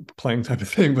they're playing, type of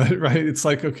thing. But right, it's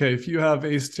like, okay, if you have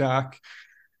ace jack,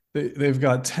 they've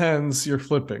got tens, you're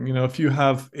flipping. You know, if you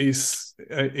have ace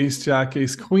jack,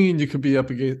 ace queen, you could be up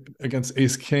against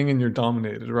ace king and you're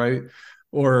dominated, right?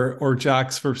 Or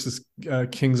jacks versus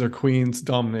kings or queens,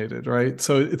 dominated, right?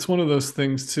 So it's one of those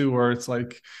things too where it's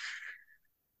like,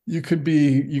 you could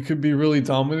be really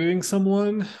dominating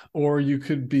someone, or you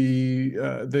could be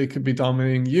they could be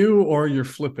dominating you, or you're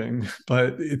flipping.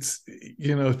 But it's,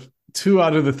 two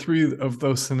out of the three of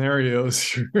those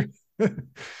scenarios,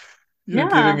 you're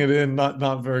getting Yeah. it in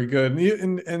not very good.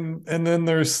 And then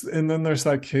there's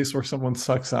that case where someone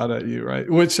sucks out at you, right?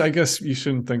 Which I guess you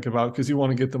shouldn't think about because you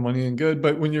want to get the money in good.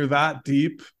 But when you're that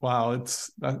deep, wow,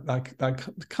 it's that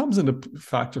comes into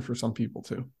factor for some people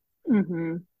too.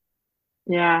 Hmm.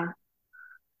 Yeah.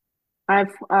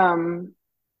 I've um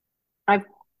I've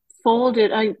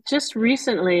folded I just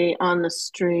recently on the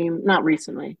stream, not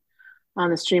recently,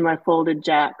 on the stream I folded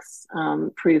jacks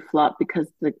pre-flop because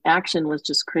the action was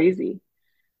just crazy.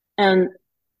 And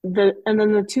then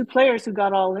the two players who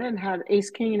got all in had ace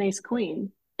king and ace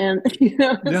queen. And so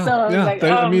Yeah, I was yeah. like, They,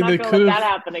 oh, I I'm mean, not they gonna could let that have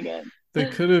happen again. they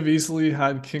could have easily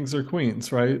had kings or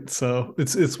queens, right? So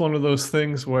it's one of those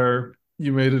things where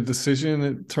you made a decision,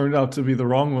 it turned out to be the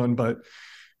wrong one, but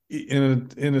in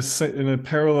a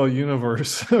parallel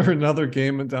universe or another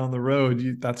game down the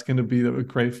road, that's going to be a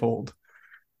great fold.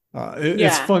 It's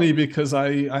Yeah. funny because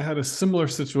I had a similar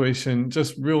situation.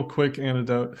 Just real quick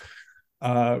anecdote.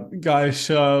 Guy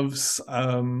shoves.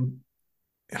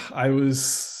 I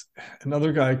was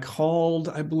Another guy called,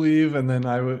 I believe, and then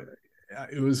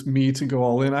it was me to go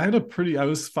all in. I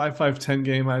was 5-5-10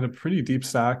 game. I had a pretty deep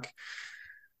stack,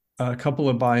 a couple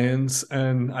of buy-ins,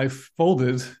 and I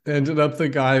folded. Ended up the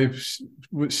guy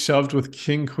was shoved with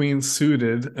king queen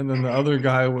suited, and then the other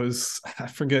guy was, I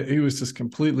forget, he was just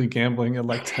completely gambling at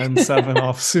like 10-7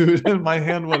 offsuit, and my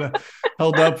hand would have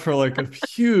held up for like a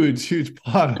huge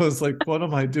pot. I was like, what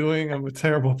am I doing? I'm a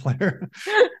terrible player.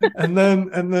 And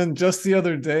then just the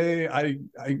other day,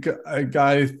 a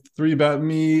guy three bet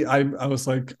me. I was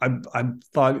like, I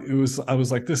thought it was, I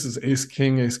was like, this is ace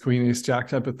king, ace queen, ace jack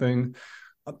type of thing.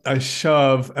 I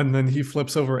shove, and then he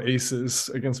flips over aces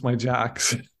against my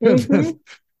jacks. and then, Hmm.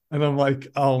 and I'm like,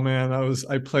 oh man,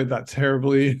 I played that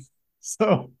terribly.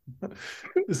 So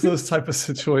it's those type of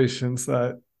situations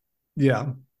that,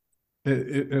 yeah,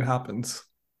 it happens.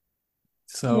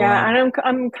 So Yeah, and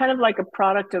I'm kind of like a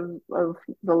product of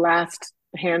the last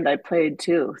hand I played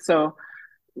too. So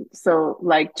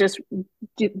like just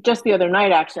the other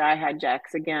night actually I had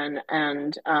jacks again,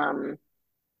 and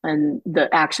the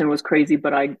action was crazy,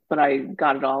 but I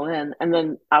got it all in. And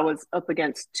then I was up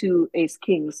against two ace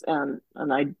kings, and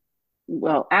I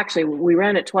well, actually, we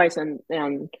ran it twice, and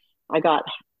I got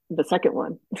the second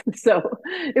one. So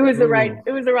ooh,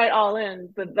 it was the right all in.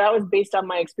 But that was based on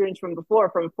my experience from before,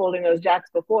 from folding those jacks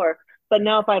before. But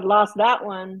now, if I'd lost that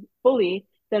one fully,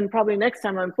 then probably next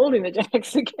time I'm folding the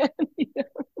jacks again.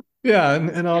 yeah,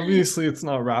 and obviously it's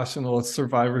not rational. It's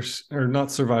or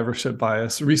not survivorship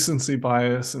bias, recency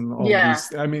bias, and all Yeah,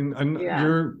 these. I mean, and yeah.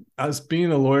 you're, as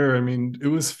being a lawyer, I mean, it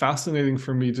was fascinating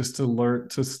for me just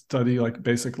to study like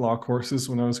basic law courses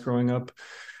when I was growing up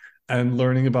and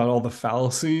learning about all the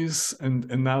fallacies, and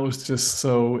that was just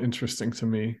so interesting to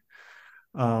me.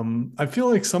 I feel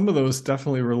like some of those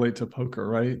definitely relate to poker,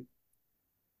 right?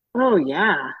 Oh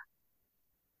yeah.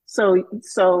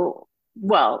 So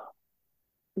well,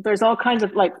 there's all kinds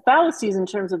of like fallacies in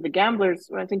terms of the gamblers.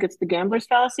 I think it's the gambler's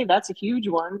fallacy. That's a huge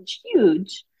one. It's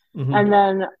huge. And Hmm.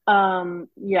 then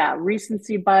yeah,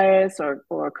 recency bias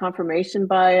or confirmation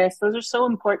bias. Those are so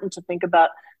important to think about.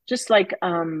 Just like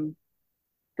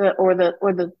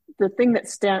the thing that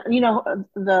stand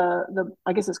the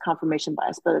I guess it's confirmation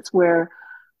bias, but it's where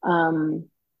um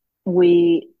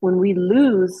we when we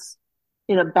lose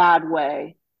in a bad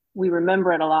way, we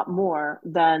remember it a lot more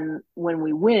than when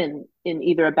we win in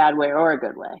either a bad way or a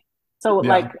good way. So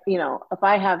like, Yeah, if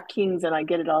I have kings and I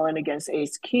get it all in against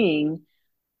ace king,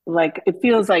 like it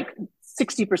feels like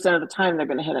 60% of the time they're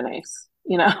going to hit an ace,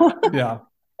 yeah,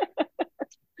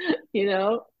 you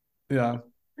know, yeah.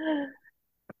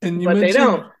 And you but they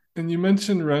don't. mentioned and you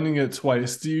mentioned running it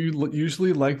twice. Do you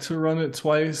usually like to run it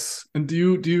twice? And do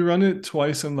you run it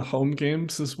twice in the home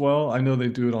games as well? I know they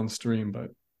do it on stream,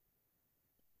 but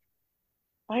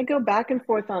I go back and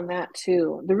forth on that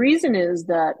too. The reason is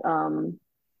that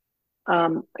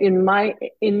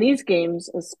in these games,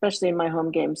 especially in my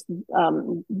home games,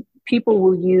 people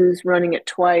will use running it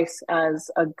twice as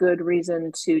a good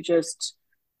reason to just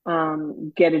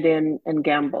get it in and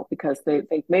gamble because they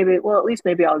think maybe, well, at least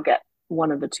maybe I'll get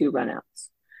one of the two runouts.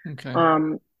 okay.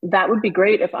 That would be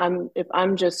great if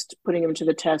I'm just putting them to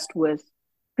the test with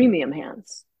premium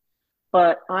hands.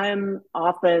 But I'm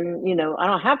often, I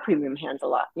don't have premium hands a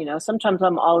lot. Sometimes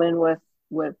I'm all in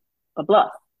with a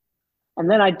bluff. And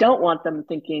then I don't want them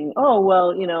thinking, oh,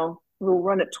 well, we'll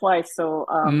run it twice. So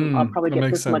I'll probably That get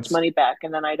makes this much sense. money back.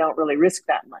 And then I don't really risk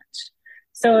that much.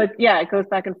 So it goes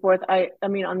back and forth. I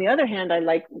mean, on the other hand, I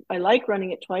like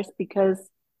running it twice because,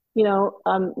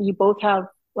 you both have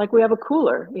like we have a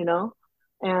cooler,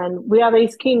 and we have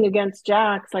ace king against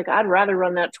jacks. Like I'd rather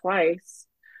run that twice.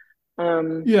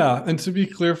 Um, Yeah, and to be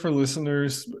clear for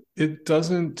listeners, it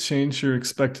doesn't change your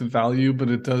expected value, but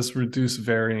it does reduce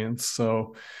variance.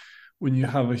 So when you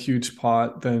have a huge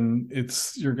pot, then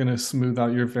you're going to smooth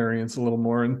out your variance a little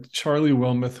more. And Charlie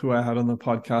Wilmoth, who I had on the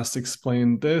podcast,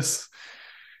 explained this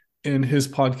in his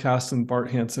podcast, and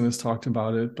Bart Hansen has talked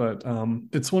about it. But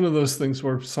it's one of those things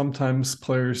where sometimes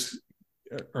players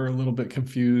are a little bit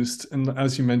confused, and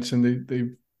as you mentioned,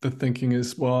 the thinking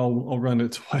is, well, I'll run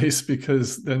it twice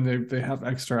because then they have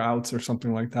extra outs or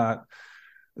something like that.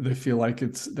 They feel like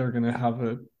they're going to have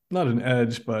a not an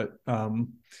edge, but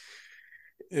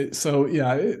so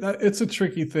yeah, it's a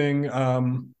tricky thing.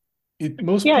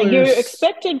 Most yeah, your players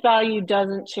expected value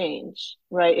doesn't change,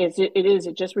 right?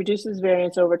 It just reduces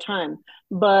variance over time.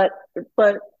 But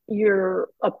your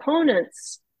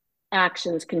opponent's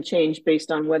actions can change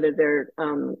based on whether they're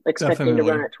expecting to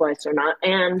run definitely, it twice or not.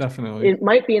 And definitely. it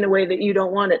might be in a way that you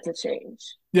don't want it to change.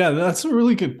 Yeah, that's a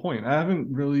really good point. I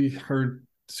haven't really heard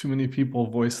too many people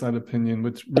voice that opinion,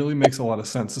 which really makes a lot of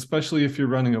sense, especially if you're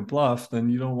running a bluff, then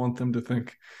you don't want them to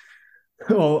think,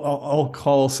 oh, I'll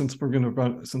call since I'm going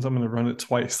to run it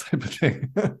twice type of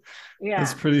thing. That's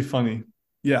Yeah. pretty funny.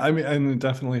 Yeah, I mean, and it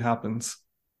definitely happens.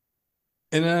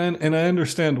 And I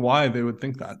understand why they would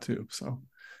think that too. So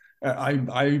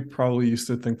I probably used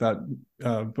to think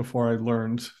that before I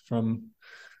learned from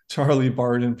Charlie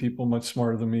Bard and people much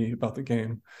smarter than me about the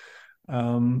game.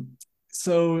 Um,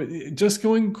 so just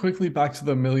going quickly back to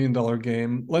the $1 million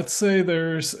game, let's say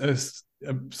there's a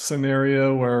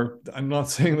scenario where I'm not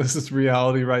saying this is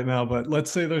reality right now, but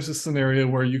let's say there's a scenario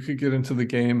where you could get into the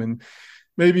game and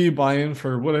maybe you buy in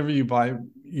for whatever you buy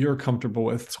you're comfortable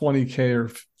with, 20K or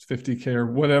 50K or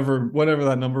whatever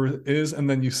that number is, and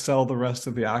then you sell the rest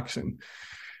of the action.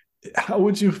 How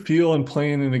would you feel in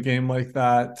playing in a game like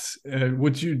that?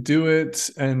 Would you do it?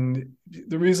 And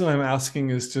the reason I'm asking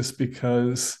is just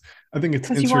because I think it's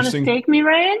Because you want to interesting. stake me,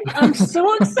 Ryan? I'm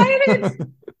so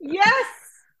excited. Yes,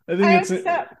 I think I it's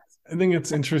accept. I think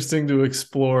it's interesting to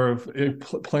explore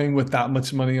playing with that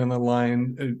much money on the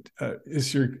line.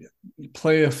 Is your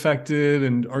play affected,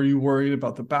 and are you worried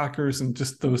about the backers and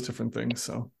just those different things?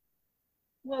 So,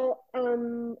 Well,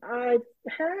 I've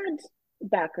had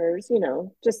backers,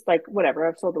 just like whatever.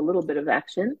 I've sold a little bit of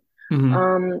action. mm-hmm.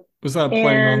 Um, Was that playing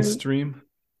on and stream?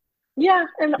 yeah,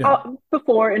 and Yeah.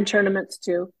 before in tournaments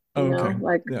too, Oh, okay.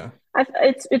 like Yeah.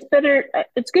 it's better.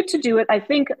 It's good to do it. I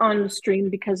think on stream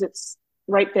because it's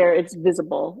right there. It's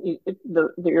visible.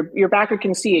 Your backer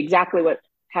can see exactly what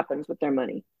happens with their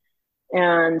money.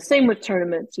 And same with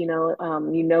tournaments.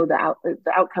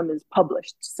 The outcome is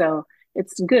published, so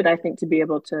it's good. I think to be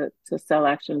able to sell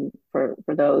action for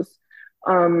those.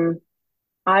 Um,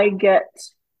 I get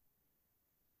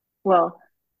well.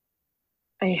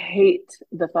 I hate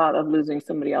the thought of losing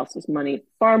somebody else's money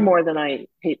far more than I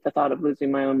hate the thought of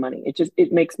losing my own money.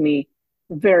 It makes me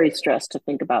very stressed to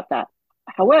think about that.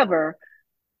 However,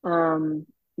 um,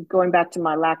 going back to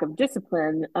my lack of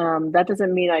discipline, that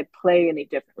doesn't mean I play any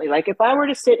differently. Like if I were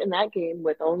to sit in that game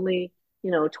with only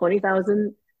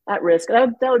 20,000 at risk,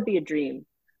 that would be a dream,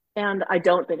 and I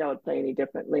don't think I would play any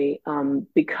differently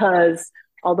because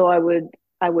although I would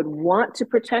want to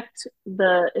protect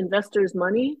the investor's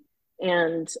money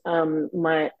and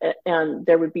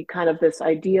there would be kind of this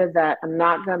idea that I'm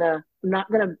not gonna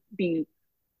be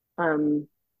um,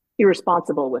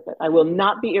 irresponsible with it. I will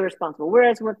not be irresponsible.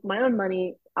 Whereas with my own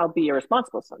money, I'll be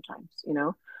irresponsible sometimes.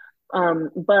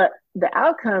 But the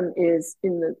outcome is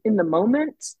in the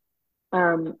moment.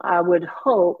 I would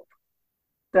hope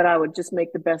that I would just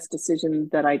make the best decision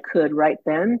that I could right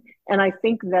then, and I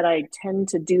think that I tend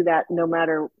to do that no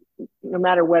matter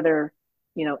whether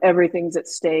everything's at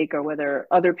stake or whether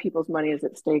other people's money is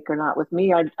at stake or not. With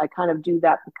me, I kind of do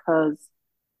that because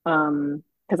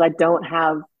I don't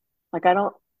have like I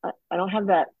don't have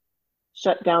that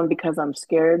shut down because I'm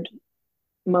scared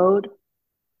mode.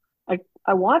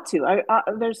 I want to.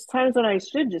 There's times when I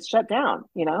should just shut down,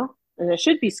 and I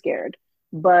should be scared,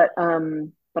 but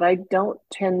I don't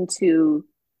tend to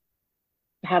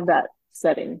have that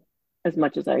setting as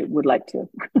much as I would like to.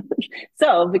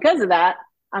 So because of that,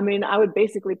 I mean, I would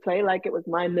basically play like it was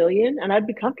my million, and I'd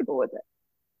be comfortable with it.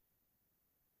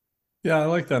 Yeah, I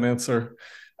like that answer.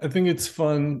 I think it's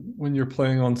fun when you're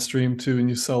playing on stream too, and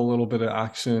you sell a little bit of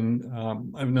action.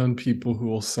 I've known people who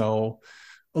will sell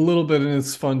a little bit, and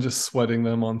it's fun just sweating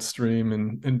them on stream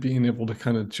and being able to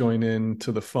kind of join in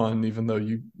to the fun, even though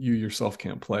you yourself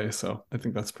can't play. So I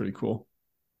think that's pretty cool.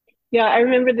 Yeah, I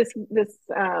remember this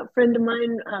friend of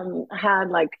mine had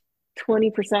like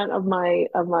 20% of my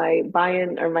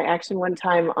buy-in or my action one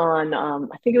time on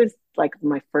I think it was like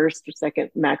my first or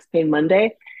second Max Payne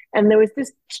Monday. And there was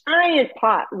this giant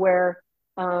pot where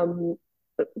um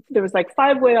there was like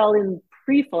five-way all in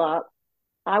pre-flop.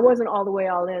 I wasn't all the way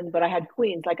all in, but I had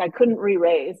queens. Like I couldn't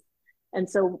re-raise. And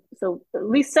so at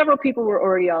least several people were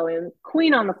already all in.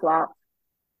 Queen on the flop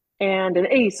and an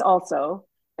ace also.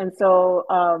 And so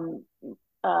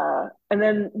and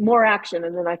then more action,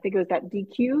 and then I think it was that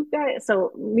DQ guy.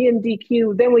 So me and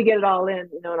DQ, then we get it all in,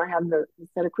 and I have the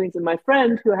set of queens. And my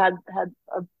friend who had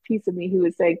a piece of me, who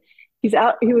was saying he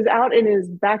was out in his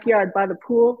backyard by the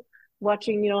pool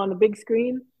watching, on the big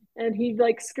screen, and he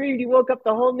like screamed. He woke up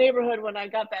the whole neighborhood when I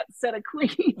got that set of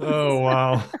Oh, queens.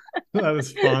 wow. That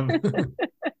is fun.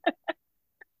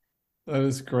 That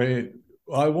is great.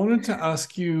 I wanted to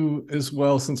ask you as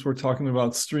well, since we're talking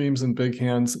about streams and big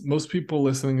hands, most people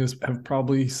listening have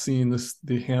probably seen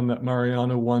the hand that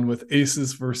Mariano won with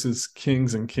aces versus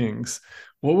kings and kings.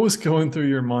 What was going through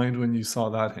your mind when you saw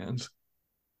that hand?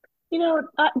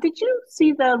 Did you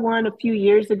see the one a few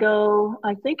years ago?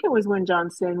 I think it was when John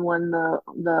Sin won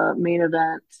the main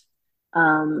event.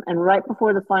 And right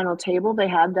before the final table, they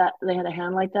had a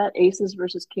hand like that, aces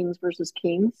versus kings.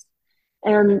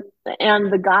 And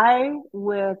the guy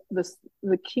with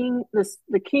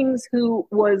the kings who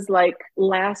was like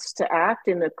last to act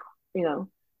you know,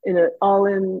 in a all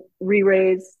in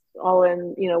re-raise, all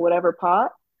in, whatever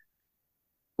pot,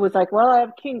 was like, well, I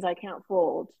have kings, I can't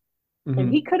fold. And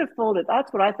he Mm-hmm. could have folded.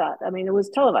 That's what I thought. I mean, it was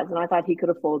televised, and I thought he could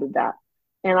have folded that.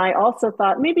 And I also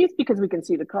thought maybe it's because we can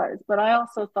see the cards, but I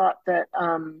also thought that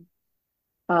in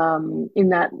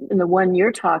the one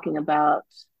you're talking about,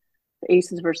 the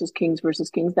aces versus kings,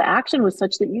 the action was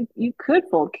such that you could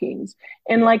fold kings.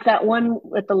 And like that one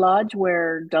at the lodge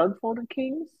where Doug folded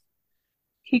kings,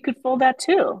 he could fold that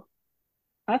too.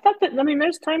 I thought that, I mean,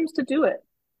 there's times to do it.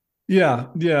 Yeah,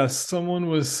 yeah. Someone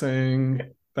was saying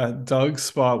that Doug's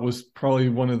spot was probably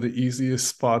one of the easiest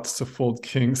spots to fold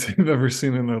kings they've ever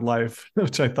seen in their life,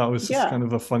 which I thought was just Yeah, kind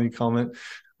of a funny comment.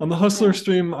 On the Hustler yeah.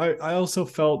 stream, I also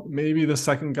felt maybe the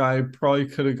second guy probably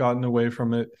could have gotten away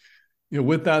from it.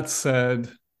 With that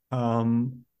said,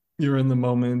 you're in the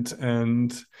moment,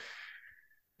 and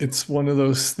it's one of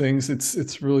those things.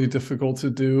 It's really difficult to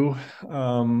do.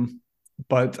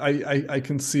 But I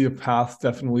can see a path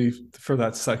definitely for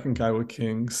that second guy with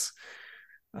kings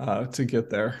to get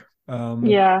there.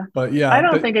 Yeah. But yeah, I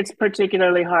don't but think it's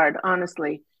particularly hard,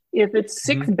 honestly. If it's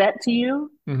six mhm, bet to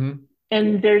you mhm,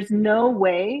 and there's no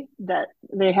way that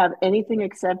they have anything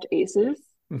except aces,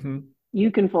 mhm.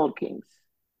 you can fold kings.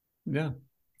 Yeah.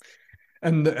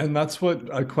 And that's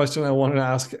what a question I wanted to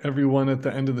ask everyone at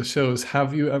the end of the show is,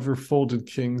 have you ever folded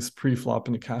kings pre-flop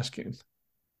in a cash game?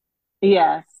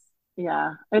 Yes.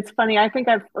 Yeah. It's funny. I think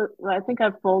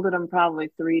I've folded them probably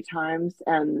three times,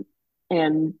 and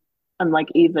I'm like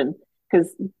even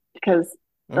because because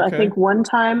I Okay. think one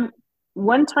time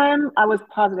I was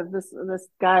positive this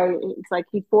guy, it's like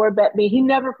he four bet me. He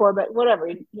never four bet, whatever.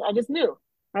 I just knew.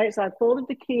 Right. So I folded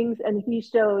the kings and he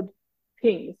showed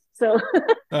kings. So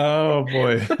Oh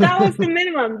boy. but that was the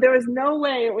minimum. There was no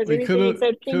way it was We anything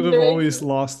except could kings have or always aces.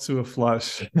 lost to a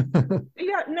flush.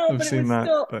 Yeah, no, I've but it seen was that,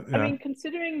 still, but I yeah. mean,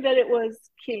 considering that it was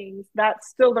kings, that's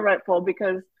still the right fold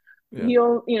because Yeah.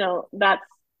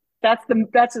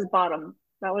 that's his bottom.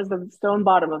 That was the stone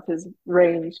bottom of his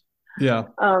range. Yeah.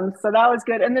 So that was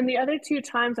good. And then the other two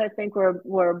times I think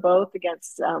were both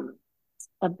against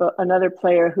another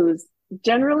player who's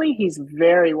generally he's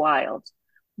very wild,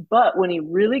 but when he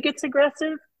really gets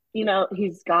aggressive,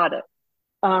 he's got it.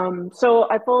 So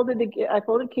I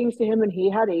folded kings to him and he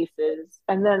had aces,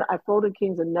 and then I folded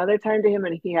kings another time to him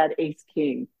and he had ace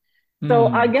king. So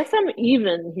I Hmm. guess I'm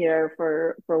even here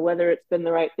for whether it's been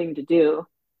the right thing to do.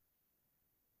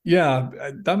 Yeah,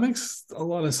 that makes a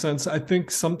lot of sense. I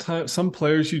think sometimes some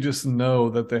players you just know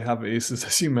that they have aces,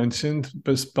 as you mentioned,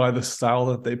 just by the style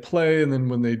that they play, and then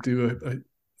when they do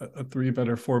a three bet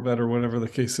or four bet or whatever the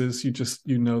case is,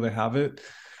 you know they have it.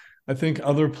 I think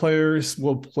other players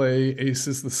will play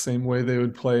aces the same way they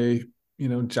would play,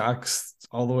 jacks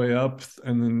all the way up,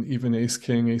 and then even ace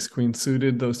king, ace queen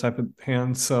suited, those type of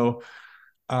hands. So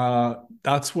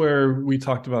that's where we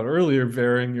talked about earlier,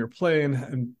 varying your play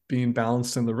and being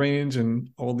balanced in the range and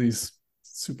all these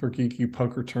super geeky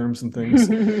poker terms and things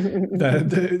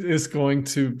that is going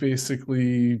to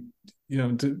basically,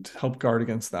 to help guard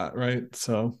against that, right?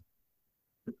 So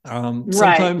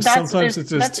Right. sometimes it's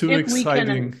just That's too if we can.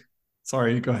 exciting.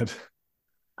 Sorry, go ahead.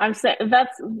 I'm saying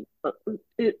that's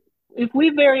if we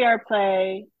vary our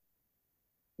play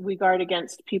we guard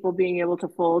against people being able to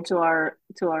fold to our,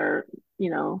 you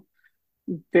know,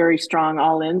 very strong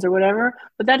all-ins or whatever.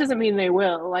 But that doesn't mean they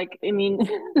will. Like, I mean,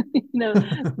 you know,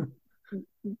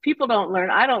 people don't learn.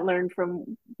 I don't learn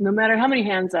from no matter how many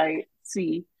hands I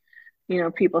see, you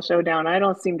know, people show down. I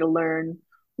don't seem to learn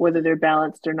whether they're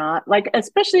balanced or not. Like,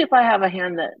 especially if I have a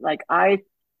hand that like I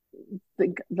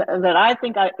think that I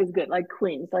think is good, like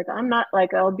queens. Like I'm not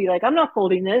like I'll be like I'm not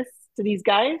folding this to these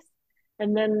guys,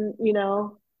 and then you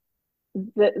know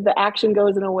the action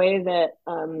goes in a way that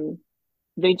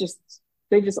they just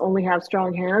they just only have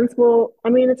strong hands. Well, I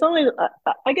mean, it's only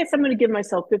I guess I'm going to give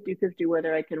myself 50-50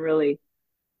 whether I can really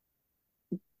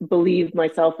believe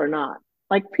myself or not.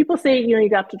 Like people say, you know, you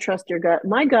got to trust your gut.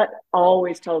 My gut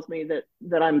always tells me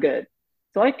that I'm good.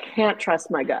 So I can't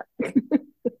trust my gut.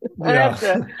 I Yeah. have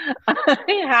to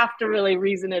I have to really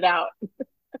reason it out.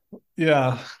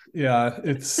 Yeah. Yeah.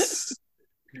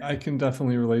 I can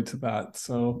definitely relate to that.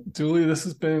 So, Julie, this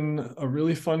has been a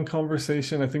really fun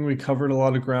conversation. I think we covered a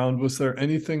lot of ground. Was there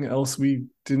anything else we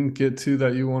didn't get to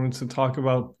that you wanted to talk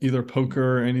about, either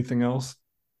poker or anything else?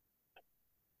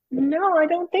 No, I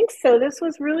don't think so. This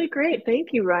was really great.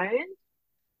 Thank you, Ryan.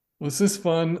 Was this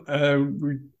fun?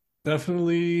 We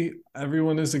definitely,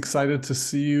 everyone is excited to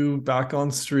see you back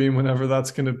on stream whenever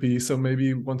that's going to be. So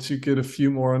maybe once you get a few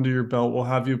more under your belt, we'll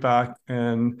have you back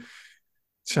and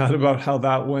chat about how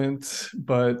that went.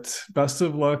 But best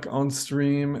of luck on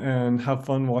stream and have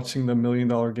fun watching the $1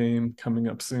 million game coming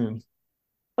up soon.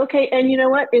 Okay, and you know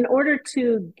what? In order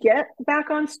to get back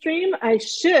on stream, I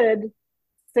should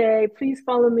say, please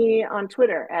follow me on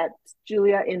Twitter at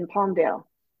Julia in Palmdale.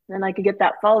 Then I could get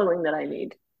that following that I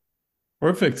need.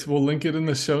 Perfect. We'll link it in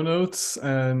the show notes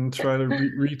and try to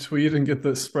retweet and get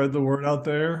the spread the word out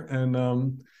there.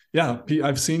 And yeah,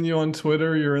 I've seen you on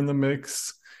Twitter. You're in the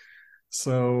mix.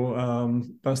 So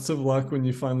best of luck when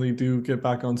you finally do get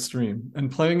back on stream.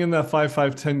 And playing in that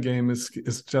 5-5-10 game is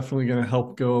definitely going to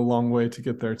help go a long way to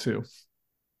get there too.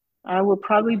 I will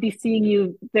probably be seeing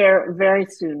you there very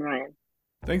soon, Ryan.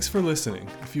 Thanks for listening.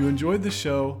 If you enjoyed the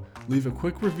show, leave a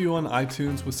quick review on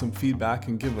iTunes with some feedback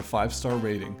and give a 5-star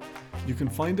rating. You can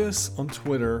find us on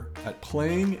Twitter at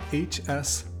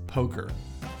PlayingHSPoker.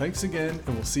 Thanks again,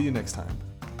 and we'll see you next time.